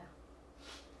mẹ nói à?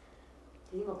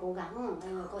 Thế mà cố gắng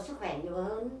anh có sức khỏe nhiều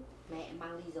hơn. Mẹ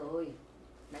mang đi rồi.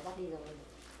 Mẹ dắt đi rồi.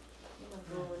 Nhưng mà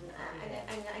rồi,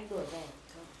 anh đuổi về.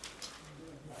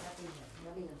 Mẹ dắt đi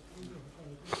rồi.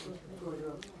 Đuổi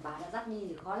được. Bà đã dắt đi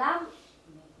thì khó lắm.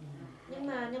 Nhưng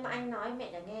mà anh nói mẹ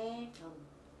chẳng nghe. Không,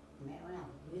 mẹ nó làm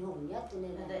với hùng nhất cho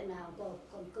nên là lúc nào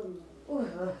con cưng. Ui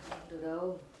giời, từ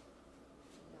đâu?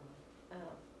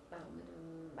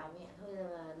 Bảo mẹ thôi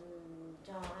là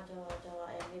cho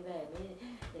em đi về mới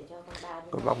để cho con ba.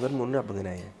 Con Vong rất muốn gặp người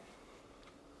này.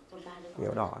 Con ba đứa Áo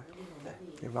con đỏ. đi ngủ cái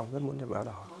gì? Cái Vong rất muốn nhập áo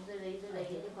đỏ. Con dưới đấy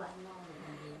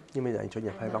Nhưng bây giờ anh cho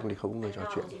nhập hai Vong thì không có người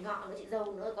trò chuyện. Chị Ngọ nữa, chị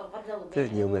dâu nữa, còn con dâu của Thế là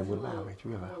mẹ nhiều nữa. người muốn vào này, chú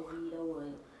hiểu vào. Đâu đi đâu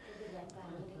rồi?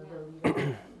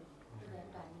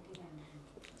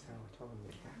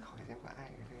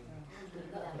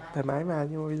 Thoải mái mà,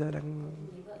 nhưng mà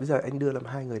bây giờ anh đưa làm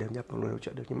hai người đều nhập vào nói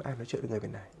chuyện được, nhưng mà ai nói chuyện với người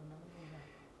bên này.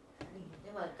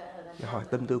 Nhưng mà Để hỏi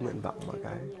tâm tư nguyện vọng mọi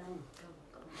cái.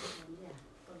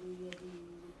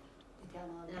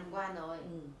 làm quan rồi.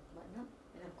 Bận lắm.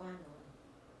 Làm quan rồi.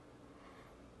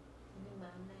 Nhưng mà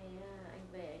hôm nay anh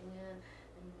về anh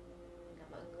gặp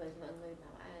mọi người bảo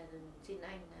xin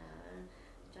anh là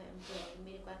cho em Cường em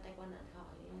đi qua tay quan nạn khỏi,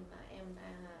 mà em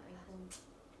anh không.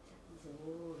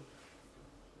 Rồi.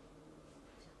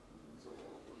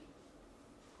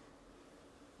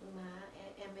 Nhưng mà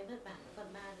em mới vất vả,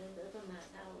 còn ba đứa nữa thôi mà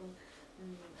sao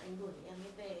anh đuổi em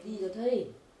mới về. Đi rồi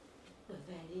thầy. Đuổi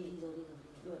về đi. Đi rồi.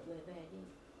 Đuổi về đi.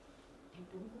 Anh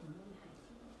Tuấn cũng nói Hải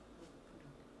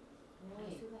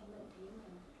Thôi, xưa anh vẫn thế mà.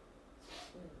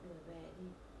 đuổi về đi.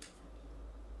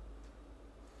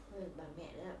 bà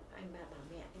mẹ nữa, anh bà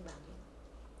mẹ, anh bảo mẹ.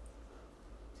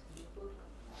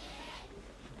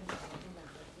 Anh bảo nên là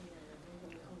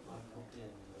không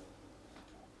tiền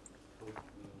chụp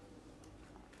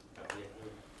đặc biệt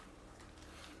hơn.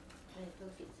 đây tôi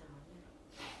xịn sò nha.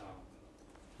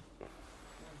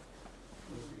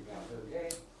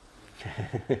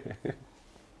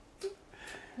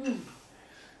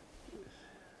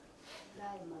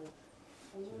 Đây mà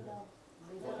không như đâu.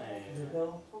 Bây Cái này giờ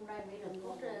hôm nay mới được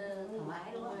thuốc thoải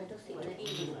mái đúng không? Thuốc xịn Bữa là nay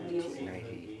y được một liều. liều. Này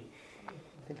thì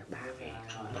thế là 3 ngày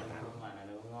không được vào.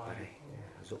 Vào đây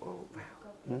dỗ vào.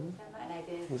 Cái loại này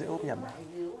thì Dễ ốp nhầm. loại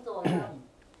díu rồi không?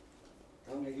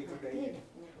 Không lấy cái thuốc đấy.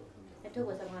 Em thuốc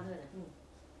vào sao ngon hơn à?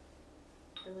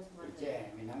 Thuốc vào sao ngon hơn.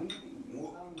 Trẻ mày nắng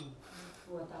ngủ Không,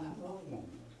 vừa tầm thôi.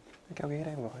 Kéo ghế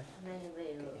đây em gọi. Hôm nay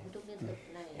về hút thuốc liên tục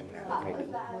này. Em làm Bảo cái với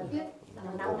bà biết.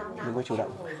 đừng có chủ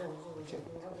động.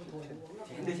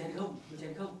 chén đưa chén không, đưa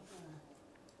chén không.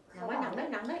 Nóng đấy, nóng đấy,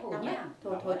 nóng đấy, Thổi nóng đấy. nhá.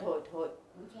 Thổi.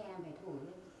 Uống chè phải thổi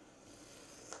lên.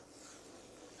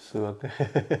 Sướng.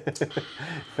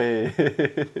 Phê.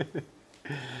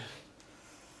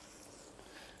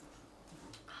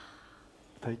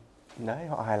 Thấy đấy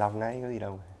họ hài lòng ngay có gì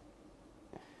đâu.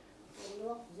 Uống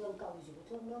nước, dương cầu chỉ có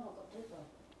thuốc nước họ cộng thích rồi.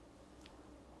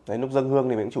 Đấy lúc dâng hương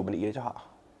thì mình cũng chuẩn bị cho họ,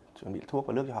 chuẩn bị thuốc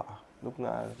và nước cho họ lúc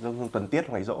dâng hương tuần tiết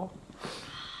ngày giỗ.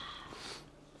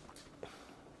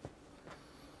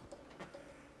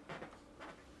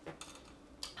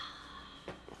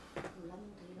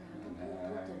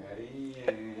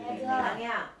 Nghe nghe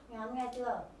à? Nghe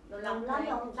chưa? Nóng lắm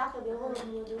không tắt cho điếu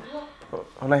thuốc.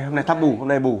 Hôm nay thắp bù, hôm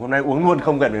nay uống luôn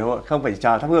không cần phải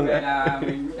chờ thắp hương nữa. Vậy là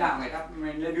mình lúc nào ngày thắp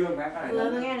mình lên đường phải phải.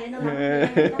 Vừa mới nghe đến nó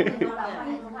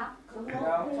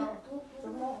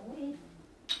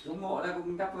Xuống mộ ta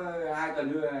cũng thắp 2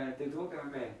 tuần nữa từ thuốc ra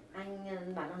về.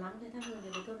 anh bảo nó nóng thế thắp hương thì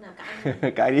thuốc nào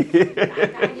cãi Cái đi.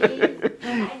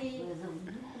 cãi đi. Dùng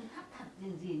không thắt thật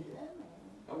gì nữa.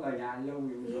 Không ở nhà lâu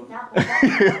thì Đi uống. thắp cũng thắp.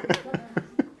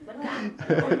 Vẫn cãi.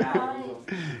 Ở nhà thì uống.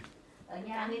 Ở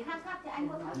nhà người khác thắp thì anh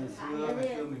có thắp Ngày được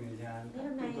xưa mình ở nhà Thế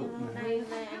hôm nay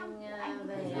anh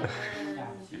về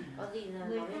có gì là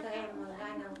nói với các em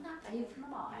gai nào? Anh nó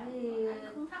bỏ em. Đi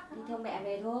theo mẹ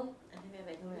về thôi. Anh thấy mẹ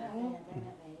vậy thôi à?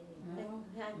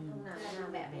 Thế anh không nào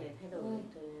mẹ về thay đổi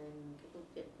cái câu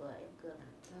chuyện của em Cường à?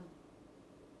 Không.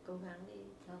 Cố gắng đi.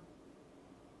 Không.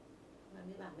 Mà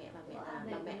với bà mẹ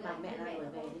là đuổi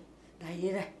về đi. Đây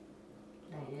đi đây.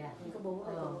 Đẩy à? Có bố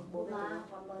về không? Bố về không?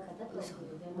 Con bơi cả thất rồi.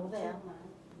 Bố về không?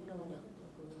 Đâu được.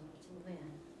 Bố về à?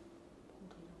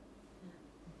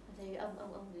 Không thấy đâu.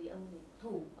 Thế ông gì?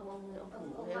 Thủ. Ông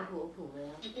thủ về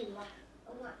không? Ông cụ ngoại.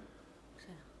 Ông ngoại.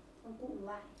 Sao? Ông cụ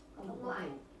ngoại. Ông ngoại.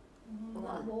 Ông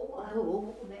ngoại bố của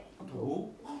bố của mẹ. Ông thủ.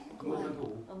 Ông Văn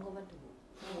Thủ. Ông Ngô Văn Thủ.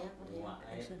 Thế á, có thế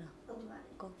à? Ông ngoại.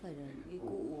 Có phải là cái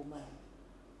cụ mà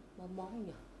móng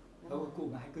nhỉ? Đâu cụ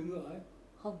mà hay cưỡi ngựa ấy.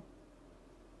 Không.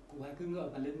 Cụ hay cưỡi ngựa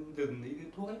và lên rừng lấy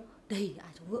cái thuốc ấy. Đây,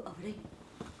 ai chống ngựa ở đây?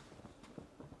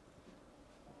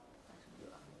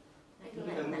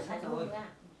 Này sao hút nữa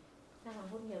à? Sao mà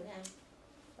hút nhiều thế anh?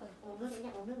 Uống nước nữa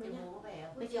nhá, uống nước nữa nhá. Bố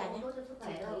về. Với trà nhá. Bố cho sức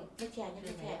khỏe đâu. Với trà nhá,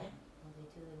 với trà nhá.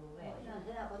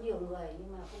 Thế là có nhiều người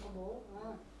nhưng mà không có bố.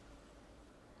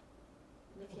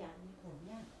 Với trà Thổi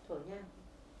nhá. thổi nha.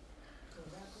 Thổi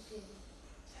ra có kia đi.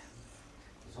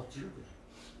 Giọt chữ.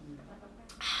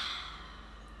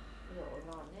 Rượu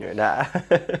ngon Vậy đấy. đã.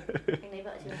 Anh lấy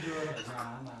vợ chưa? Đưa ở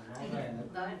nhà mà nó về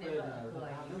nó Nói đến vợ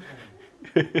cười.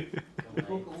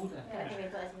 thuốc có hút này. Anh lấy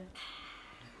vợ chưa?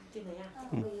 Chưa lấy à?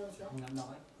 Không yêu chưa? Không dám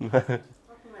nói.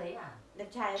 Không lấy à? Đẹp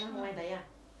trai không? Không anh lấy à?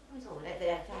 Ôi dồi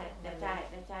Đẹp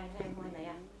trai này không anh lấy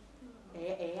à?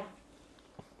 Ế à?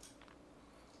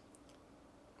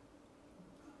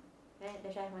 Đây,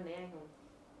 đẹp trai không anh lấy anh không?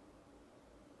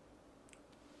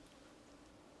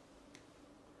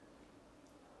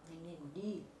 Nhanh lên một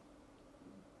đi.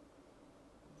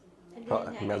 Họ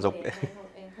thì mẹ dục đấy.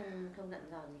 Em không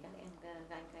dặn dò gì các em,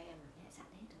 các em à? Mẹ dặn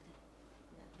hết rồi đấy.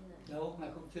 Dặn chưa? Đâu, mày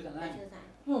không chưa dặn anh. Chưa dặn.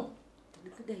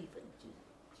 Đứng cứ đây vẫn chưa.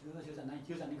 Chưa dặn anh,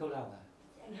 chưa dặn anh câu nào cả.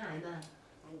 anh Hải mà.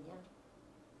 Anh nhá.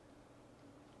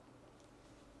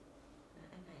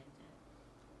 Anh Hải làm sao?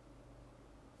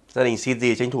 Gia đình xin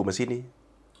gì tranh thủ mà xin đi.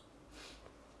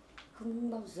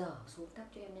 Không bao giờ xuống thắp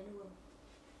cho em nén hương.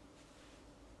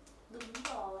 Đúng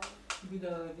rồi. Bây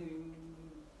giờ thì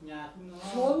nhà nó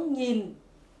Xuống nhìn.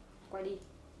 Quay đi.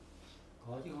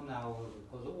 có chứ hôm nào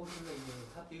có dỗ thì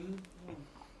thắp chứ.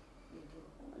 Bình thường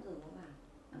cũng vẫn dừng nó vào.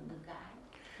 Đừng cãi.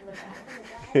 Đừng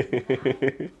cãi.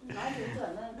 Nói đúng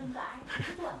chuẩn là đừng cãi.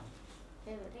 Đúng chuẩn.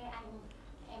 Thế rồi. Thế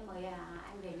em mời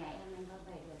anh về nhà em có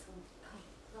về được không?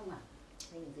 Không à?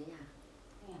 Anh ở dưới nhà.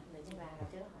 Thế à? Lấy trên bà là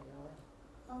trước hỏi rồi.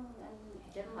 Không,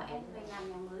 Rất khỏe. anh về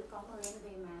làm nhà mới có mời em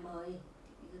về mà. Mời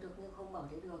thì được nhưng không bảo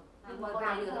thế được. Nhưng mà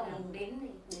có đến được không? Đến thì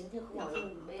Đến thì không bảo được.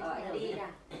 được. Bên Anh ở đi đi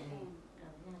à?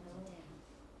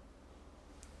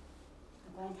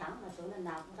 Quan Thắng là số lần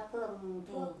nào cũng ra phương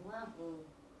thuốc đúng không? Ừ.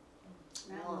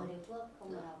 Nào mời đến thuốc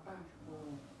không nào không.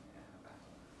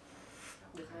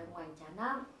 Được hai ông anh chán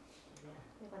lắm.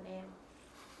 Thế còn em?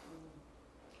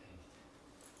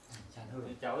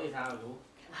 Thế cháu thì sao chú?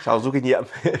 Cháu rút kinh nghiệm,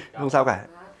 không sao cả.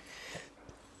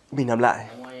 Mình làm lại.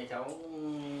 Ở ngoài nhà cháu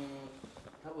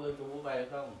thắp hương chú về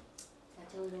không? Ra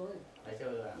chơi thôi. Phải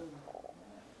chơi rồi à? Ừ.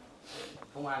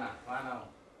 Không ăn à? Không ăn không?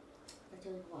 Ra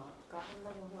chơi bỏ. Có ăn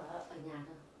bao nhiêu ở nhà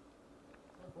thôi.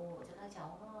 phù hộ cho các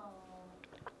cháu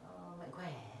mạnh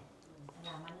khỏe,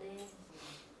 làm ăn lên.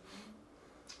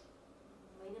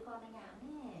 Mấy đứa con anh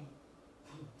Ám ấy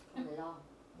Không phải lo.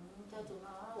 cho chúng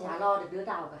nó Chả lo được đứa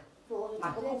nào cả.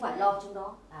 Mà cũng không phải lo chúng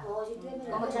nó. Cô chị Tuyên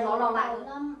Có mà chúng nó lo lại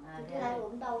lắm. Chị hay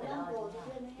ốm đau lắm, cô chị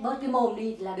Tuyên ấy. Bớt cái mồm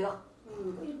đi là được. Có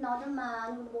ít nói thôi mà,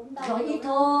 nhưng mà ốm đau. Nói ít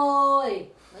thôi.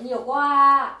 Nói nhiều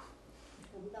quá.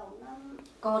 Ốm đau lắm.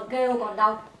 Còn kêu còn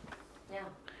đau. Nha.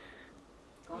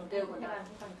 Còn kêu còn đau.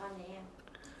 Còn con thì em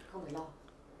Không phải lo.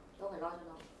 Tôi phải lo cho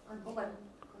nó. Không cần.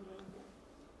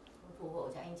 phù hộ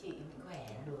cho anh chị mạnh khỏe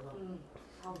là được rồi.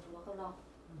 Không, chúng nó không lo.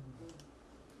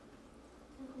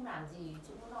 Chứ không làm gì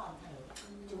chúng nó lo thầy.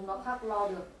 Chúng nó khác lo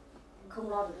được. Không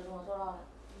lo được chúng nó cho lo.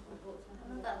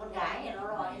 Nó tận con gái thì nó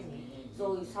lo cái gì.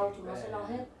 Rồi sau chúng nó sẽ lo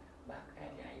hết.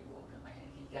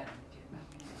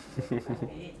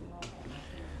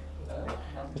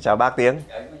 Chào bác tiếng.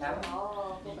 Nó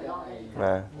không phải lo hết.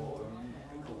 À.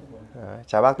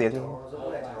 Chào bác tiếng.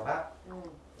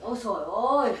 Ôi trời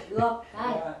ơi, được.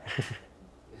 Đây.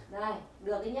 Đây,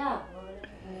 được đấy nhá.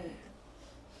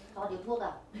 Cho điếu thuốc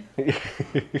à?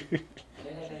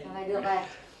 Này được này.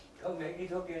 Không lấy cái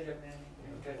thuốc kia cho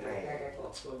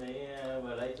Cô đấy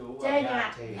vừa lấy chú vào Chơi nhà.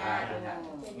 nhạc. Nhẹ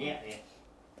nhẹ.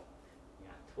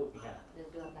 Nhạc thuốc nhạc.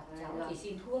 Được được, đặt Cháu cháu chỉ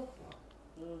xin thuốc.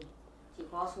 Chị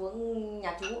có xuống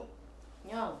nhà chú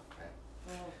nhá.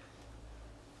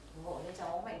 Phù hộ cho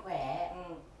cháu mạnh khỏe.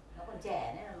 Nó còn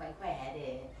trẻ nên là mạnh khỏe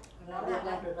để nó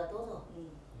làm được là tốt rồi.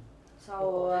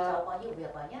 Sau Cháu có nhiều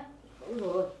việc vào nhé. Ôi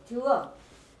rồi, chưa.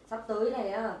 Sắp tới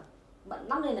này á, bận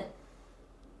lắm đây này.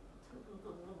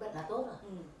 Bận là tốt rồi.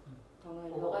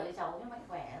 Phù hộ cho cháu nhé, mạnh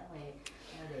khỏe rồi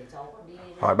để cháu còn đi.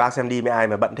 Hỏi bác xem đi với ai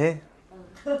mà bận thế.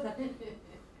 Chuẩn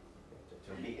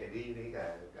bị đi với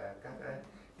cả các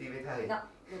đi với thầy. Rồi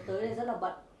tới đây rất là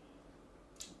bận.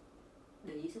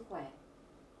 Để ý sức khỏe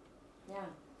nha.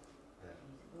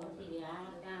 Có gì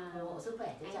phù hộ sức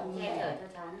khỏe cho cháu Anh nghe che rồi. chở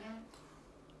cho cháu nhá.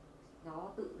 Nó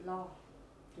tự lo.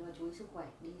 Nhưng mà chú ý sức khỏe,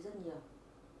 đi rất nhiều.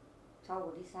 Sau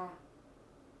còn đi xa.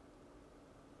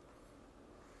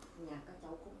 Nhà các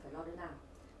cháu cũng phải lo đứa nào.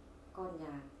 Con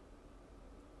nhà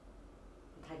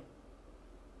Thành.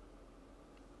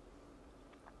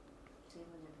 Xem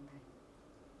con nhà thằng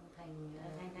Thành.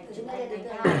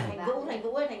 Thành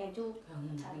Vũ ấy, Thành Chu.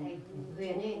 Thành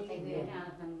Huyền ấy, Thành Huyền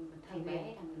là thằng bé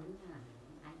hay thằng lớn hả?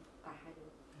 Cả hai đứa.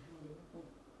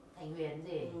 Thành Huyền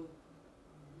gì?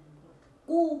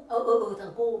 Cu.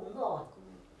 Thằng Cu đúng rồi.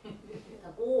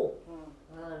 Thằng Cu.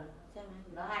 xem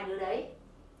Nó hai đứa đấy.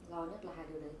 Lo nhất là hai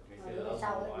đứa đấy. Ngày xưa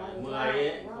ở ngoài 10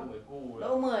 ấy, không phải cu đâu.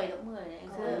 Đỗ 10 này anh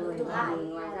xưa.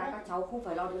 Ngoài ra các cháu không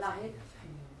phải lo đứa nào hết.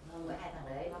 Với hai thằng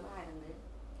đấy. Nó có hai thằng đấy.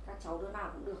 Các cháu đứa nào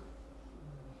cũng được.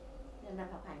 Nhân năm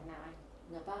học hành nào anh?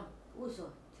 Nhập à? Ui giời,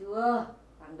 chưa.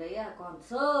 Thằng đấy à, còn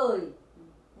sơi.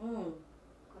 Còn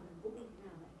thằng Vũ như thế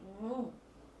nào vậy?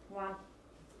 Ngoan.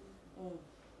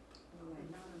 Phải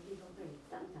nào làm gì không phải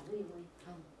tặng cháu gì thôi.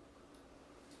 Không.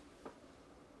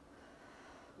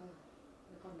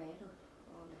 Con bé thôi.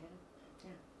 Con bé thôi.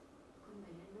 Nha. Con bé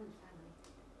nó làm sao đấy?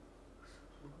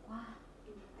 Đúng quá.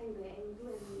 Anh về anh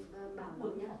giúp em bảo nó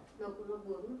nhá. Nó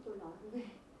vướng tôi nói không nghe.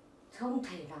 Không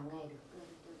thể nào nghe được.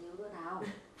 Nếu đứa nào.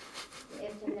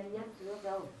 Em xem nhanh nhá. Chưa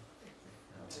đâu.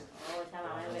 Ôi sao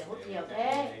bảo em về hút nhiều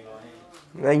thế?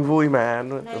 Anh vui mà,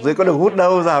 ở dưới có được hút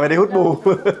đâu, giờ về đây hút bù.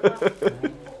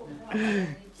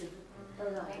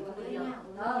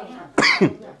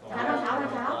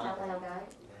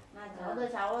 Cháu đưa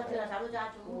cháu chưa, cháu đưa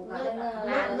cho chú Nước,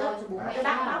 nước cho bố mẹ cái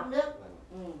bát nha. bóc nước.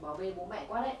 Bảo vệ bố mẹ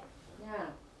quá đấy.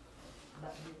 Nha.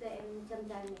 Để em chân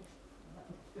tay này.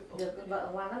 Được vợ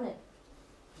ngoan lắm này.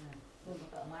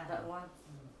 Vợ ngoan. Vợ ngoan.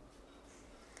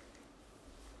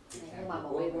 Nhưng mà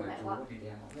bảo vệ bố mẹ quá. Bảo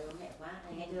vệ bố mẹ quá,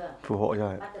 này nghe chưa? Phù hộ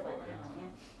rồi. Bắt được bạn nào nha.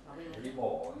 Bảo vệ bố mẹ. đi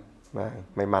bộ.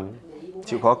 May mắn. Để ý bố mẹ.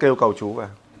 Chịu khó kêu cầu chú vào,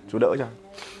 chú đỡ cho.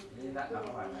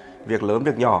 Việc lớn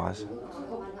việc nhỏ.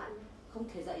 Không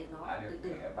thể dạy nó từ từ.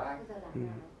 Bác.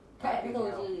 Kệ nó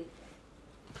rồi gì.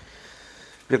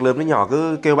 Việc lớn với nhỏ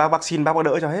cứ kêu bác xin bác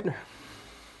đỡ cho hết này.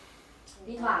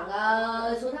 Thi thoảng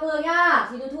xuống thăm hương nhá,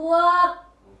 xin được thuốc.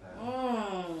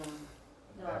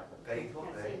 Cây thuốc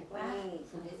đấy.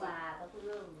 Xin được quà có thuốc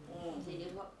lương. Xin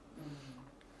được thuốc.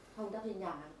 Không đắp trên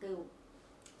nhà kêu.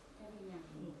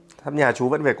 Thăm nhà chú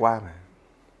vẫn về qua mà.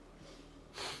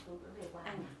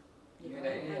 Anh Cái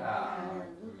đấy là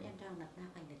giúp em cho đặt ra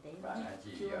thành thực tế bạn là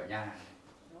chị ở nhà.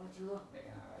 Nó chưa. Đấy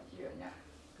là chị ở nhà.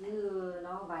 Cứ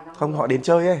nó vài năm. Không, họ đến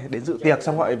chơi ấy, đến dự tiệc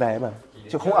xong họ lại về mà.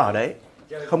 Chứ không ở đấy,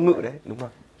 không ngự đấy, đúng rồi.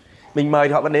 Mình mời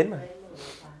thì họ vẫn đến mà.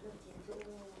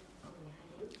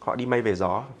 Họ đi mây về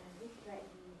gió.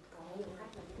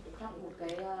 Thắp một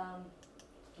cái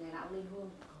ngày nào lên hương.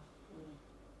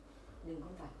 Đừng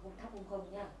không phải không thắp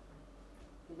không nhá.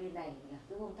 Thì bên này là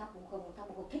cứ không thắp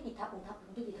không thích thì thắp không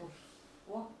thích thì thôi.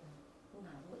 Đúng không? Không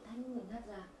nào mỗi thanh người ngắt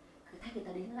ra, cứ thay người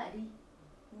ta đến lại đi.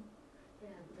 Thế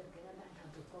là cái bàn thờ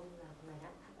thủ công là ngày đã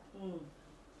thắp ạ.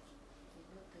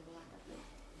 Thầy qua thắp được.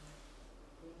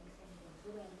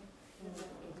 Giúp em nhé. Để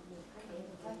được khách đến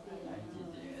được khách về.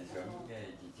 Chị sớm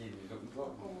chị xin dụng thuốc.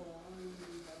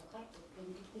 Khách cái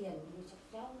tiền như chắc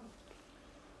cháu.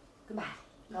 Cái bài.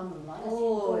 Cầm nói là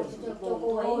Ôi, cho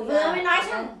cô ấy. vừa mới nói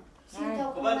xong. Xin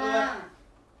cho cô mà.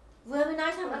 Vừa mới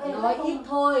nói xong là cái Nói ít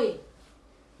thôi.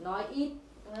 Nói ít.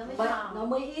 vừa mới Bật thò nó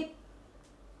mới ít.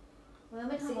 vừa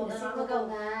mới thò Xin một là xin nó cho một cô câu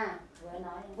mà. Vừa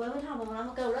nói. vừa mới thò một nó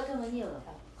một câu đó kêu mới nhiều rồi.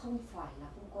 Không phải là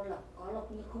không có lộc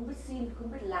nhưng không biết xin,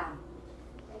 không biết làm.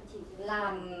 Anh chỉ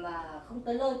Làm mà không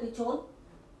tới nơi tới chốn.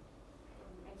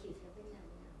 anh chỉ cho biết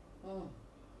làm.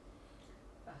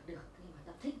 Được, nhưng mà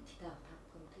ta thích thì ta thắp,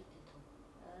 không thích thì thôi.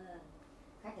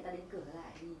 Khách người ta đến cửa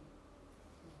lại đi.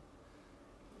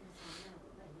 Sáng nào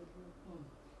cũng phải lên hương.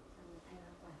 Xong rồi thay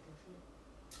hoa quả thường xuyên.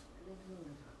 Lên hương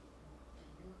là được.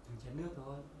 Chén nước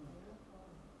thôi.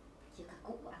 Chỉ cả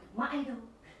cụ ăn được mãi đâu.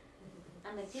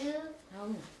 Ăn được chứ.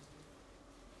 Không.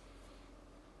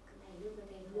 Cứ thay nước với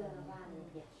thay hương là hoa được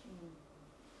nhỉ.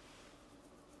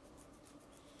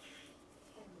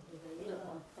 Được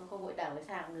rồi, không gội đầu với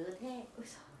sàng nữa thế. Ôi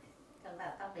trời. Thằng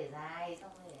nào tóc để dài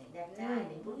xong rồi đẹp trai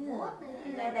để vuốt vuốt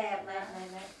này đẹp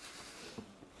này.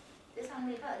 Thế xong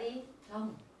thì vợ đi.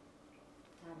 Không.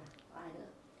 Sao nào? Có ai nữa?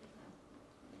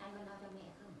 Anh có lo cho mẹ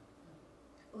không?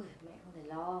 Ui, mẹ không phải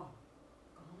lo.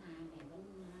 Có mà mẹ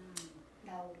vẫn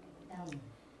đau.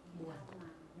 Buồn.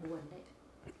 Buồn đấy.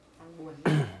 Đang buồn.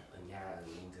 Ở nhà ở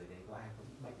mình dưới đấy có ai có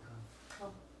bị bệnh không?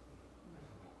 Không.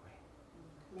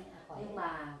 Mẹ là khỏi. Nhưng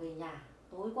mà về nhà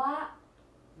tối quá.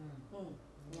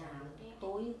 Nhà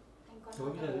tối. Tối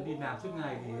bây giờ đi làm suốt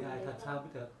ngày thì ai thật sao bây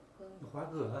giờ? Nó khóa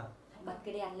cửa à? Bật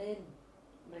cái đèn lên.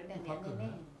 Bật đèn lên đấy.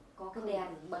 Có cái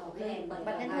đèn bật lên bật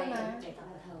lên thôi mà. Để tao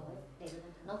thờ ấy.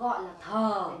 Nó gọi là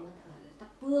thờ. Thắp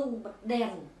hương bật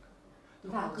đèn.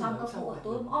 Vào trong các khu ở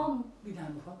tối om. Đi làm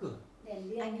mà khóa cửa. Đèn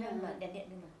điện. Anh hay bật đèn điện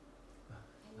đi mà.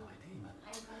 Nói thế mà.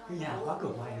 Cái nhà khóa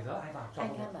cửa ngoài thì đó ai vào trong.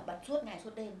 Anh hay mà bật suốt ngày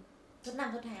suốt đêm. Suốt năm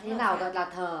suốt tháng. Thế nào gọi là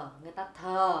thờ? Người ta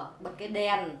thờ. Bật cái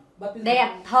đèn. Bật cái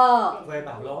Đèn thờ. về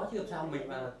bảo nó chứ làm sao mình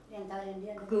mà. Đèn tao đèn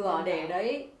điện. Cửa để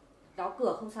đấy. Đóng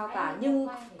cửa không sao cả. Nhưng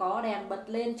có đèn bật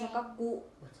lên cho các cụ.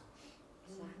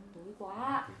 Sáng tối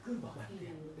quá. Cứ bảo bật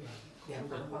đèn. Đèn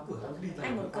rồi nó khóa cửa nó đi về.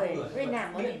 Anh muốn cười. Nó đi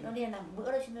làm nó đi làm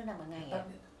bữa đâu chứ nó làm một ngày à.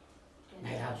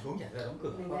 Ngày nào xuống nhảy ra đóng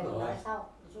cửa Mình khóa về cửa nói rồi. sau.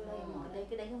 Chú đây nói Đấy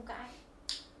cái đấy không cãi.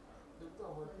 Đúng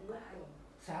rồi không cãi.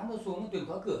 Sáng nó xuống tuyển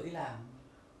khóa cửa đi làm.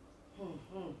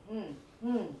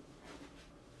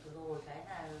 Rồi cái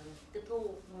là tiếp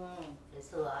thu để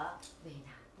sửa. Về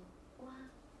nhà tốt quá.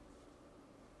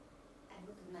 anh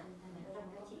có từng làm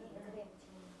các chị các em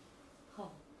Không.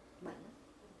 Bận lắm.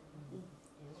 Để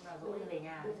hôm nào dỗ đi về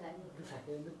nhà. bây giờ anh Cứ sạch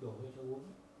cái nước đổ cho uống.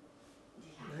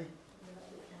 Đây.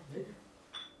 Đấy.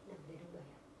 làm để đâu đẩy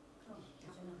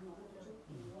cho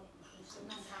nó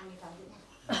mang thang đi vào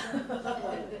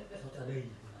Nó cho đây.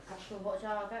 Ủng hộ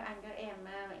cho các anh các em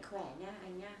mạnh khỏe nha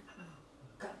anh nha.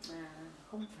 Mà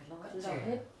Không phải lo gì đâu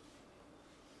hết.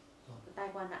 tai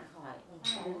qua nạn khỏi.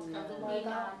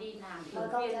 đi làm thường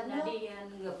xuyên đi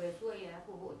ngược về xuôi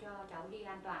phù hộ cho cháu đi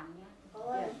an toàn nhé.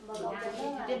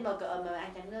 Tuyết mời cậu mời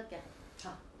anh trắng nước kìa.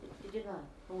 Tuyết mời.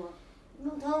 Thôi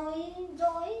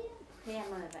rồi. Thế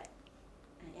em mời vậy.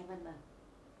 Em Vân mời.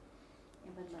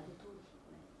 Em Vân mời.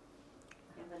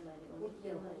 Em Vân mời đi uống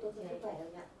Nhiều hơn tôi sẽ khỏe đâu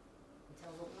nhỉ.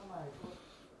 Cháu Dũng nó mời thôi.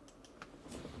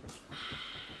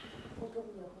 Không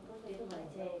công nhiều không tốt. Tuyết mời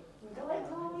chê.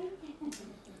 Thôi.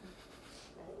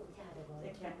 Đấy uống trà được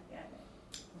rồi.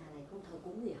 Nhà này không thờ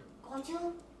cúng gì à? Có chứ.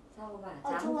 Sao mà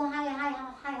Họ chán? chu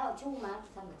hai họ chu mà.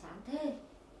 Sao mà chán thế?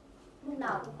 Lúc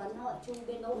nào cũng phấn họ chu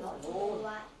bên đâu họ chu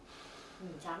loại.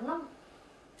 Chán lắm.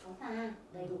 Chóng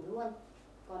đầy đủ luôn.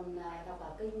 Còn đọc cả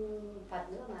kinh Phật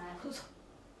nữa mà.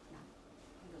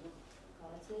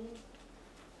 thế.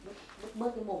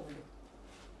 Bớt cái mồm này được.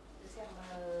 Xem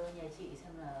nhà chị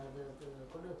xem là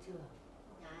có được chưa?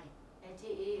 Nhà ai? Nhà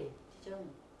chị Trông.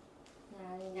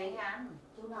 nhanh ăn.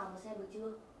 Chỗ nào mà xem được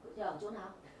chưa? Bây giờ ở chỗ nào?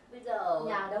 Bây giờ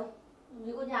Nhà ở đâu?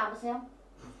 Như có nhà mà xem.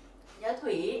 nhà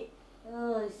Thủy.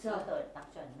 Ơi Trời sợ. ơi, đọc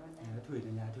chuẩn luôn đấy. Nhà Thủy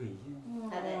là nhà Thủy chứ.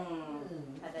 Thật đấy.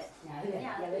 Thật đấy. Nhà Huyền,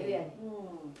 Nhà nhà Thủy. Huyền.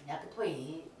 Nhà cái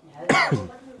Thủy. Nhà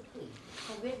Thủy.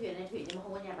 Không biết Huyền hay Thủy nhưng mà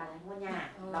không có nhà bà này, không có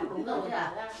nhà. Đọc đúng rồi chứ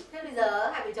à? Thế bây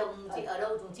giờ hai vợ chồng chị ở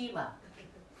đâu Chuồng Chim à?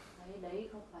 Đấy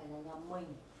không phải là nhà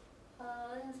mình.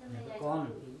 Xem Nhà đây nhà các con.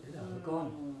 chị Thủy. Đấy là với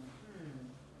con.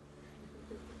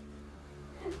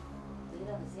 Đấy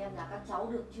là phải xem là các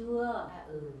cháu được chưa.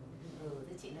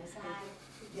 Thì chị nói sai.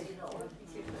 Xin lỗi.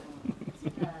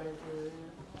 Là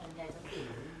nhà cháu Thủy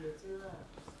được chưa?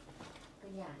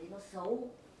 Cái nhà đấy nó xấu.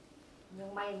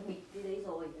 Nhưng may bịt cái đấy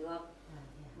rồi được.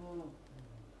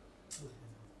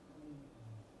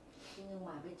 Thế nhưng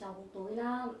mà bên trong cũng tối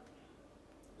lắm.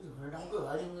 Nó đóng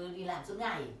cửa nhưng đi làm suốt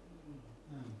ngày.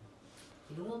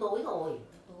 Thì đúng nó tối rồi.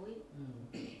 Tối.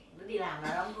 Nó đi làm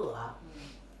là đóng cửa.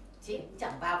 Chị cũng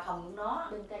chẳng vào phòng nó.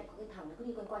 Bên cạnh có cái thằng nó cứ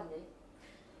đi quanh quanh đấy.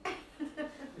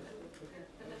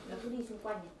 Nó cứ đi xung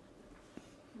quanh này.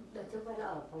 Đợt trước quay là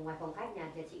ở ngoài phòng khách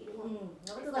nhà chị đúng không?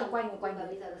 Nó cứ quanh quanh và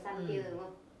bây giờ nó sang kia rồi đúng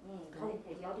không? Không,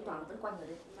 thì nó thì toàn vẫn quanh ở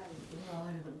đấy. Đúng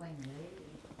rồi, vẫn quanh ở đấy.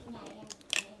 Nhà em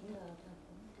giờ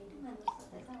thấy đúng là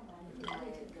tại sao mà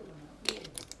lại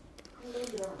không lên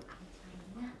được.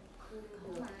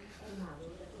 Không mà em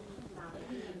bảo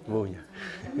Vui nhỉ.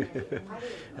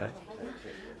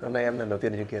 Hôm nay em lần đầu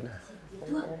tiên chứng kiến à?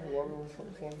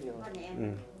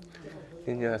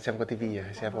 Nhưng xem qua tivi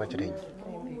à, xem qua truyền hình.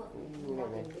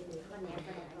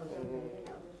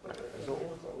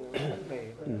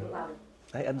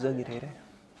 Đấy, âm dương như thế đấy.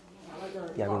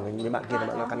 Nhà mình những bạn kia là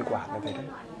bạn nó căn quản như thế đấy.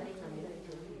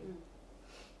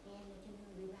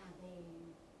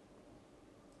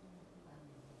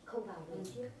 không vào được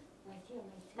chứ.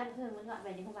 Cắt Hương vẫn gọi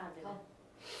về nhưng không vào được. Không.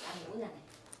 Ăn mỗi nhà này.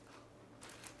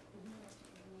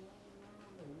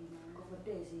 Có vấn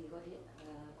đề gì gọi điện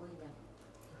coi nhà.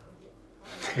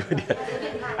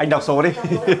 Anh đọc số đi. Số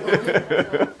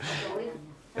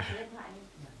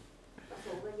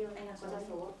bao nhiêu? Anh đọc số bao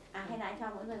nhiêu? À hay là anh cho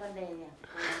mỗi người con đề nhỉ?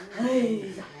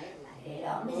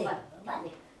 Đó mới gì? Bạn đi.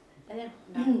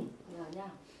 Nhờ nha.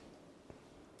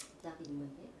 Gia đình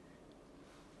mình ấy.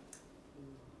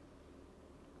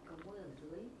 Có mỗi ở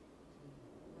dưới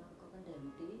thì nó có vấn đề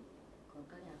một tí. Còn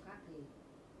các nhà khác thì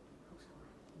không sao cả.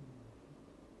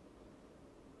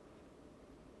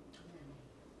 Trong nhà này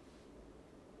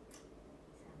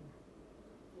Sao mà?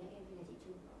 Nhà em hay là chị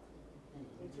Trung?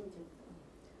 Em Trung chứ.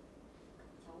 các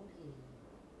cháu thì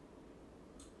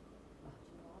bảo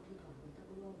chúng nó thi thoảng người ta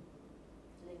hương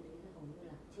lên đấy là hầu như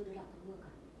là chưa được làm thắp hương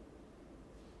cả.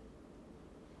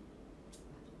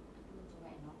 Bảo chúng nó thắp hương cho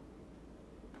mẹ nó.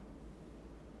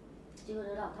 Chưa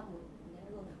đứa nào thắp một nén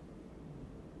hương nào.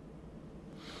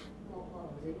 Mộ ở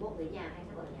dưới mộ dưới nhà hay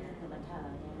thắp ở nhà? Ở bàn thờ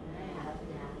Ở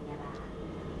nhà bà.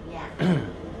 nhà.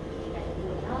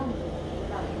 Không.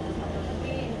 Bảo để nó xong rồi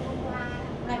hôm qua.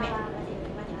 Hôm nay mẹ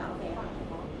chị Ngọc về.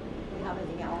 Chị Ngọc về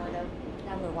chị Ngọc ở đâu?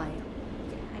 Đang ở ngoài ạ.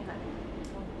 Anh gọi.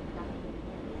 Không,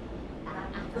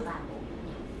 đang Ăn cho bà.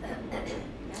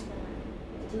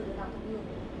 chưa đứa nào thắp hương.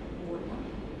 Muốn lắm.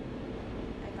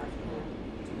 Anh gọi chị Ngọc.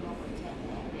 Chúng nó còn trẻ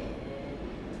để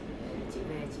chị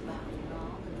về chị bảo chúng nó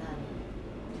thực ra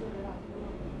Chưa đứa nào thắp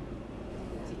hương.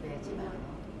 chị về chị bảo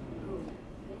nó.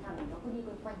 Cái thằng nó cứ đi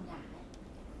quanh quanh nhà ấy.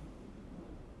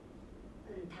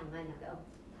 Thằng này là cái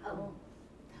ông.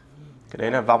 Cái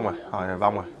đấy là vong à? Hỏi là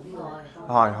vong à? Đúng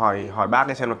rồi. Hỏi bác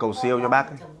ấy xem là cầu siêu cho bác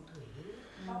ấy.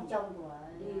 Ông chồng của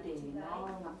Đi để nó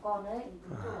ngắm con đấy.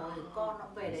 Đúng rồi, con nó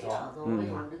cũng về đấy ở rồi.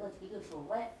 Hoàng đứng ở cái cửa sổ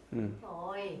ấy.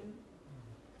 Rồi.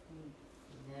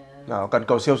 Nào, cần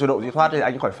cầu siêu độ di thoát thì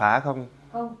anh khỏi phá không?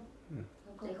 Không.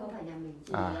 đấy không phải nhà mình.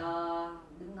 Chỉ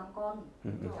đứng ngắm con.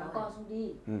 Ngắm con xong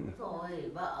đi. Đúng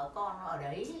rồi, vợ con nó ở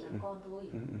đấy. Ngắm con thôi.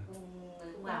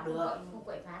 Không vào được. Không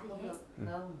quậy phá gì Không hết. được.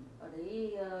 Không. Ở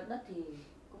đấy đất thì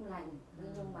cũng lành.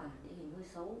 Nhưng mà địa hình hơi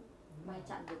xấu. May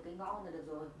chặn được cái ngõ là được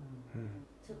rồi.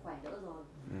 Sức khỏe đỡ rồi.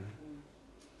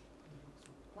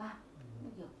 Wow, nó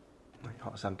hiểu.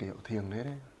 Họ sang kiểu thiêng đấy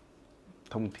đấy.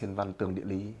 Thông thiên văn tường địa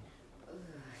lý.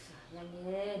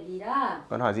 Nhanh lên, đi đã.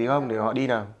 Còn hỏi gì không để họ đi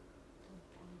nào?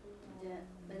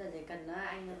 Bây giờ chỉ cần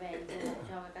anh về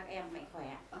cho các em mạnh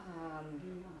khỏe.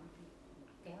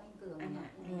 Kéo anh Cường. Anh Hải.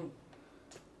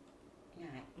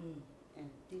 Anh Hải.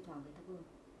 Thi thoảng cái thắp hương.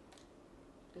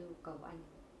 Kêu cầu anh.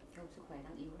 Ông sức khỏe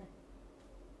đang yếu đây.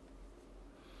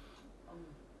 Ông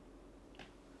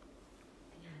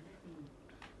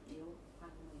yếu,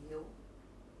 khoan mà yếu.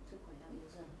 Sức khỏe đang yếu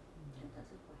dần.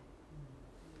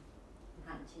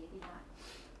 hạn chế đi lại.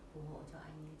 Ủng hộ cho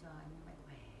anh mạnh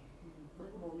khỏe. Bớt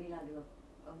mồm đi là được.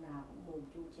 Ông nào cũng mồm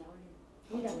chu chéo lên.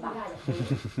 Như đàn bà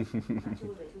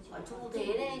chu về chu Họ chu thế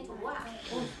đấy chú ạ.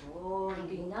 Ôi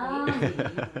đỉnh lắm.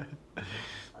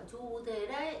 Họ chu thế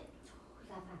đấy.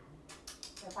 ra phả.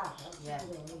 Ra phả không?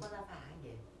 Không có ra phả anh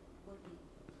nhỉ? Bớt đi.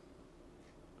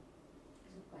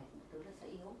 Sức khỏe của tớ là sẽ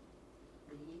yếu.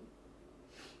 Để ý.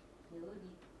 Nhớ đi,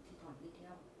 thi thoảng đi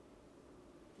theo.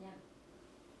 Nha.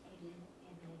 Em lên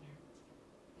nhà.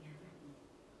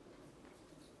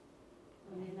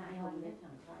 Nên lại hôm đấy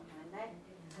chẳng thoải mái đấy.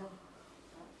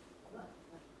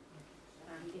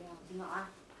 Chị Ngọ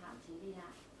hạn chế đi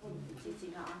lại. Chị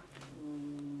Ngọ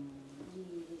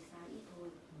đi xa ít thôi.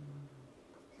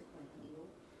 Sức khỏe còn yếu.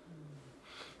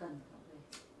 Cần phải về.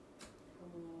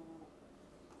 Không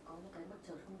có những cái bất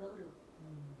chợt không đỡ được.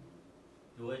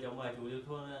 Chú ơi cháu mời chú điếu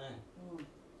thuốc nữa này.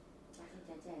 Cháu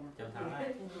xin trẻ nào. Cháu Thắng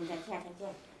này.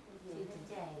 Trẻ. Xin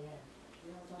trẻ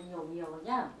Cho nhiều vào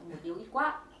nhá. Một điếu ít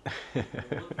quá.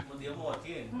 Một điếu một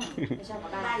chứ. Cho cả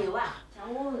 3 ba điếu à? cháu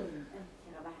ơi.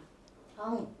 Cho cả ba.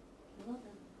 Không.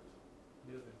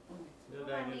 Đưa Không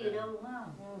đây ăn đưa gì đây. đâu đúng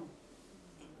không?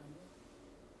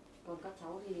 Còn các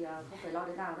cháu thì không phải lo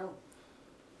đứa nào đâu.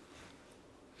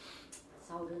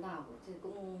 Sau đứa nào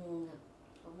cũng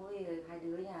có mỗi hai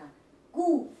đứa nhà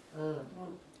cu.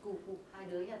 Cu. Hai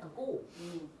đứa nhà thằng cụ.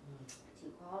 Chị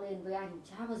khó lên với anh,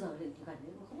 chả bao giờ lên gần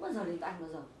đấy, mà không bao giờ lên với anh bao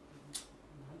giờ.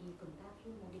 Nó đi công tác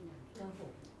suốt, nó đi làm suốt.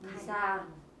 Đi xa,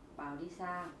 bảo đi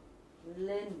xa,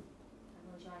 lên,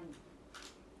 cảm ơn cho anh.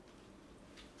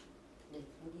 Để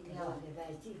anh đi theo.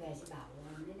 Chị về chị bảo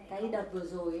Cái đợt vừa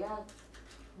rồi á,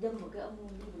 đâm một cái ông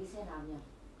đi một cái xe nào nhỉ?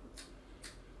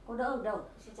 Có đỡ được đâu.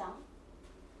 xe trắng.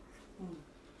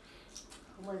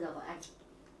 Không bao giờ gọi anh.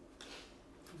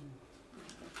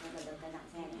 Là đợt tai nạn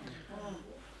xe này.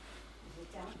 Xe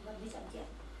trắng, vẫn đi chậm chuyện.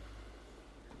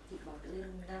 Chị bảo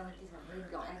lên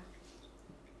gọi anh.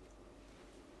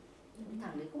 Cái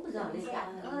thằng đấy không bao giờ lên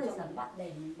cạnh ơi, Sẵn bắt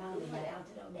đèn bao để nhà ăn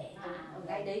chứ đâu để.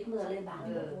 Cái đấy không bao giờ lên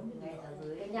bán Ngay ở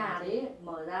dưới. cái nhà đấy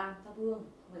mở ra thắp hương,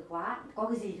 phải khóa, có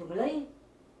cái gì thì mới lấy.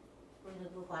 Bây giờ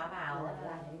cứ khóa vào.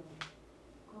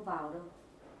 Không vào đâu.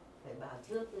 Phải bảo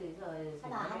trước rồi Thế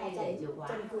là hai để chìa khóa.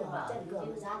 chân cửa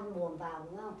gian buồm vào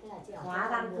đúng không? Thế là chị Khóa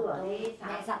gian cửa đi.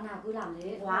 Mẹ dặn nào cứ làm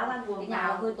thế. Khóa gian buồm cái nhà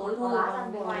nó hơi tối thôi. Khóa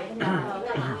gian buồm. Ngoài nhà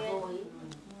rồi.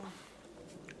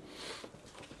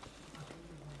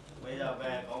 Bây giờ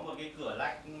về có một cái cửa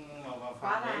lách mà vào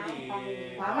Khóa phòng đấy vào,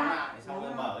 thì khóa khóa vào. lại xong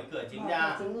rồi mở cái cửa chính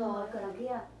ra. Chính rồi, cửa đằng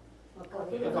kia. Một cửa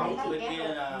Cái kia phòng đấy. bên kia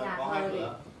là Nhà có hai thờ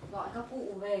cửa. gọi các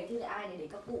cụ về, chứ lại ai để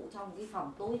các cụ trong cái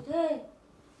phòng tối thế.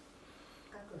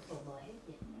 Các cửa sổ mở hết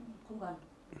nhỉ? Không cần.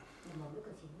 Mở cái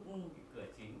cửa chính. Cửa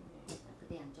chính. Cứ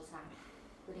đèn cho sáng,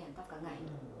 cứ đèn tắt cả ngày.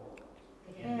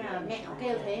 Mẹ cũng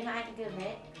kêu thế, hai cũng kêu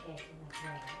thế.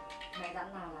 Mẹ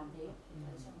dặn nào làm thế.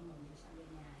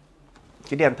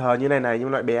 Cái đèn thờ như này nhưng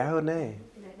loại bé hơn đấy.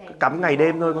 Cắm ngày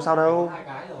đêm thôi có sao đâu.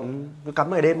 Cứ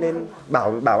cắm ngày đêm lên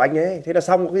bảo anh ấy. Thế là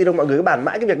xong, có gì đâu mọi người cứ bàn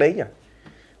mãi cái việc đấy nhỉ.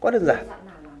 Quá đơn giản. Dặn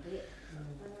nào làm thế.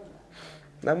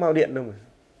 Đáng mau điện đâu mà.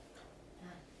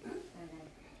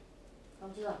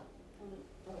 Không chưa?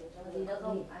 Gì nữa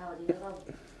không? Ai hỏi gì nữa không?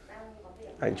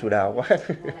 Anh chủ đáo quá.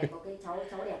 Nhà này có cái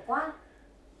cháu đẹp quá.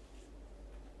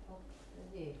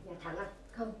 Gì? Nhà Thắng à?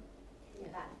 Không. Nhà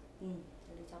bạn.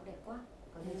 Cái cháu đẹp quá.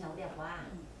 Có thấy cháu đẹp quá à?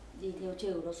 Đi theo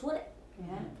chiều nó suốt đấy.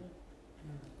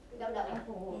 Đau em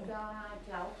phù hộ cho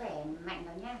cháu khỏe mạnh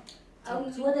vào nhá.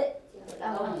 Ông suốt đấy.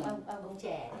 Ông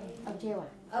trẻ. Ông trêu à?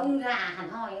 Ông già hẳn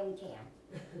hoi ông trẻ.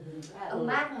 Ông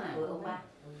bác mà. Ông bác.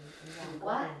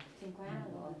 Quá. Xinh quá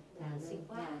rồi. Xinh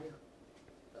quá.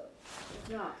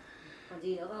 Chưa? Còn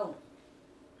gì nữa không?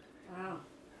 Sao?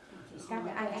 Các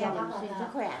anh em xin sức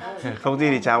khỏe thôi. Không gì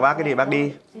thì chào bác cái gì bác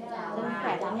đi. Chào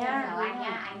khỏe lắm nhá. Chào anh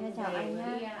nhá. Anh chào anh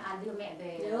nhá. Đưa mẹ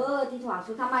về. Nhớ thi thoảng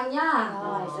xuống thăm anh nhá.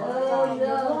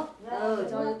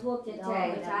 Cho thuốc trên chè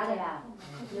cái chá này.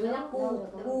 Nhớ nhắc cu.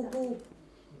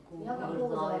 Nhớ các cô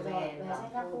rồi về sẽ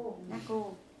các cô. Nhắc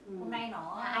cô. Hôm nay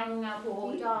nó Anh phù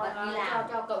hộ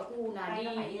cho cậu cu là phải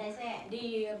đi đi lái xe.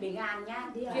 đi bình an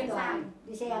nhá. Đi Chuyên an toàn. sang.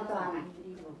 Đi xe an toàn. Anh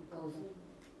đi được cầu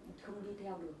không đi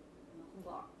theo được. Nó không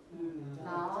gọi.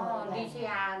 Nó đi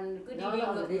xe cứ đi Nó đi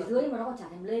ở ngược dưới ngược. dưới mà nó còn chả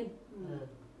thèm lên.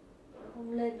 Nó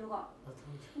không lên nó gọi.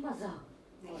 Không bao giờ.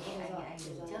 Anh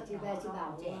Trước chị về chị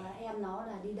bảo em nó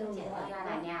là đi đâu Trẻ rồi. ra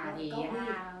là nhà thì Cậu đi.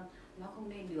 nó không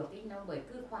lên được ý, nó bởi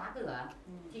cứ khóa cửa.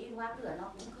 Chị khóa cửa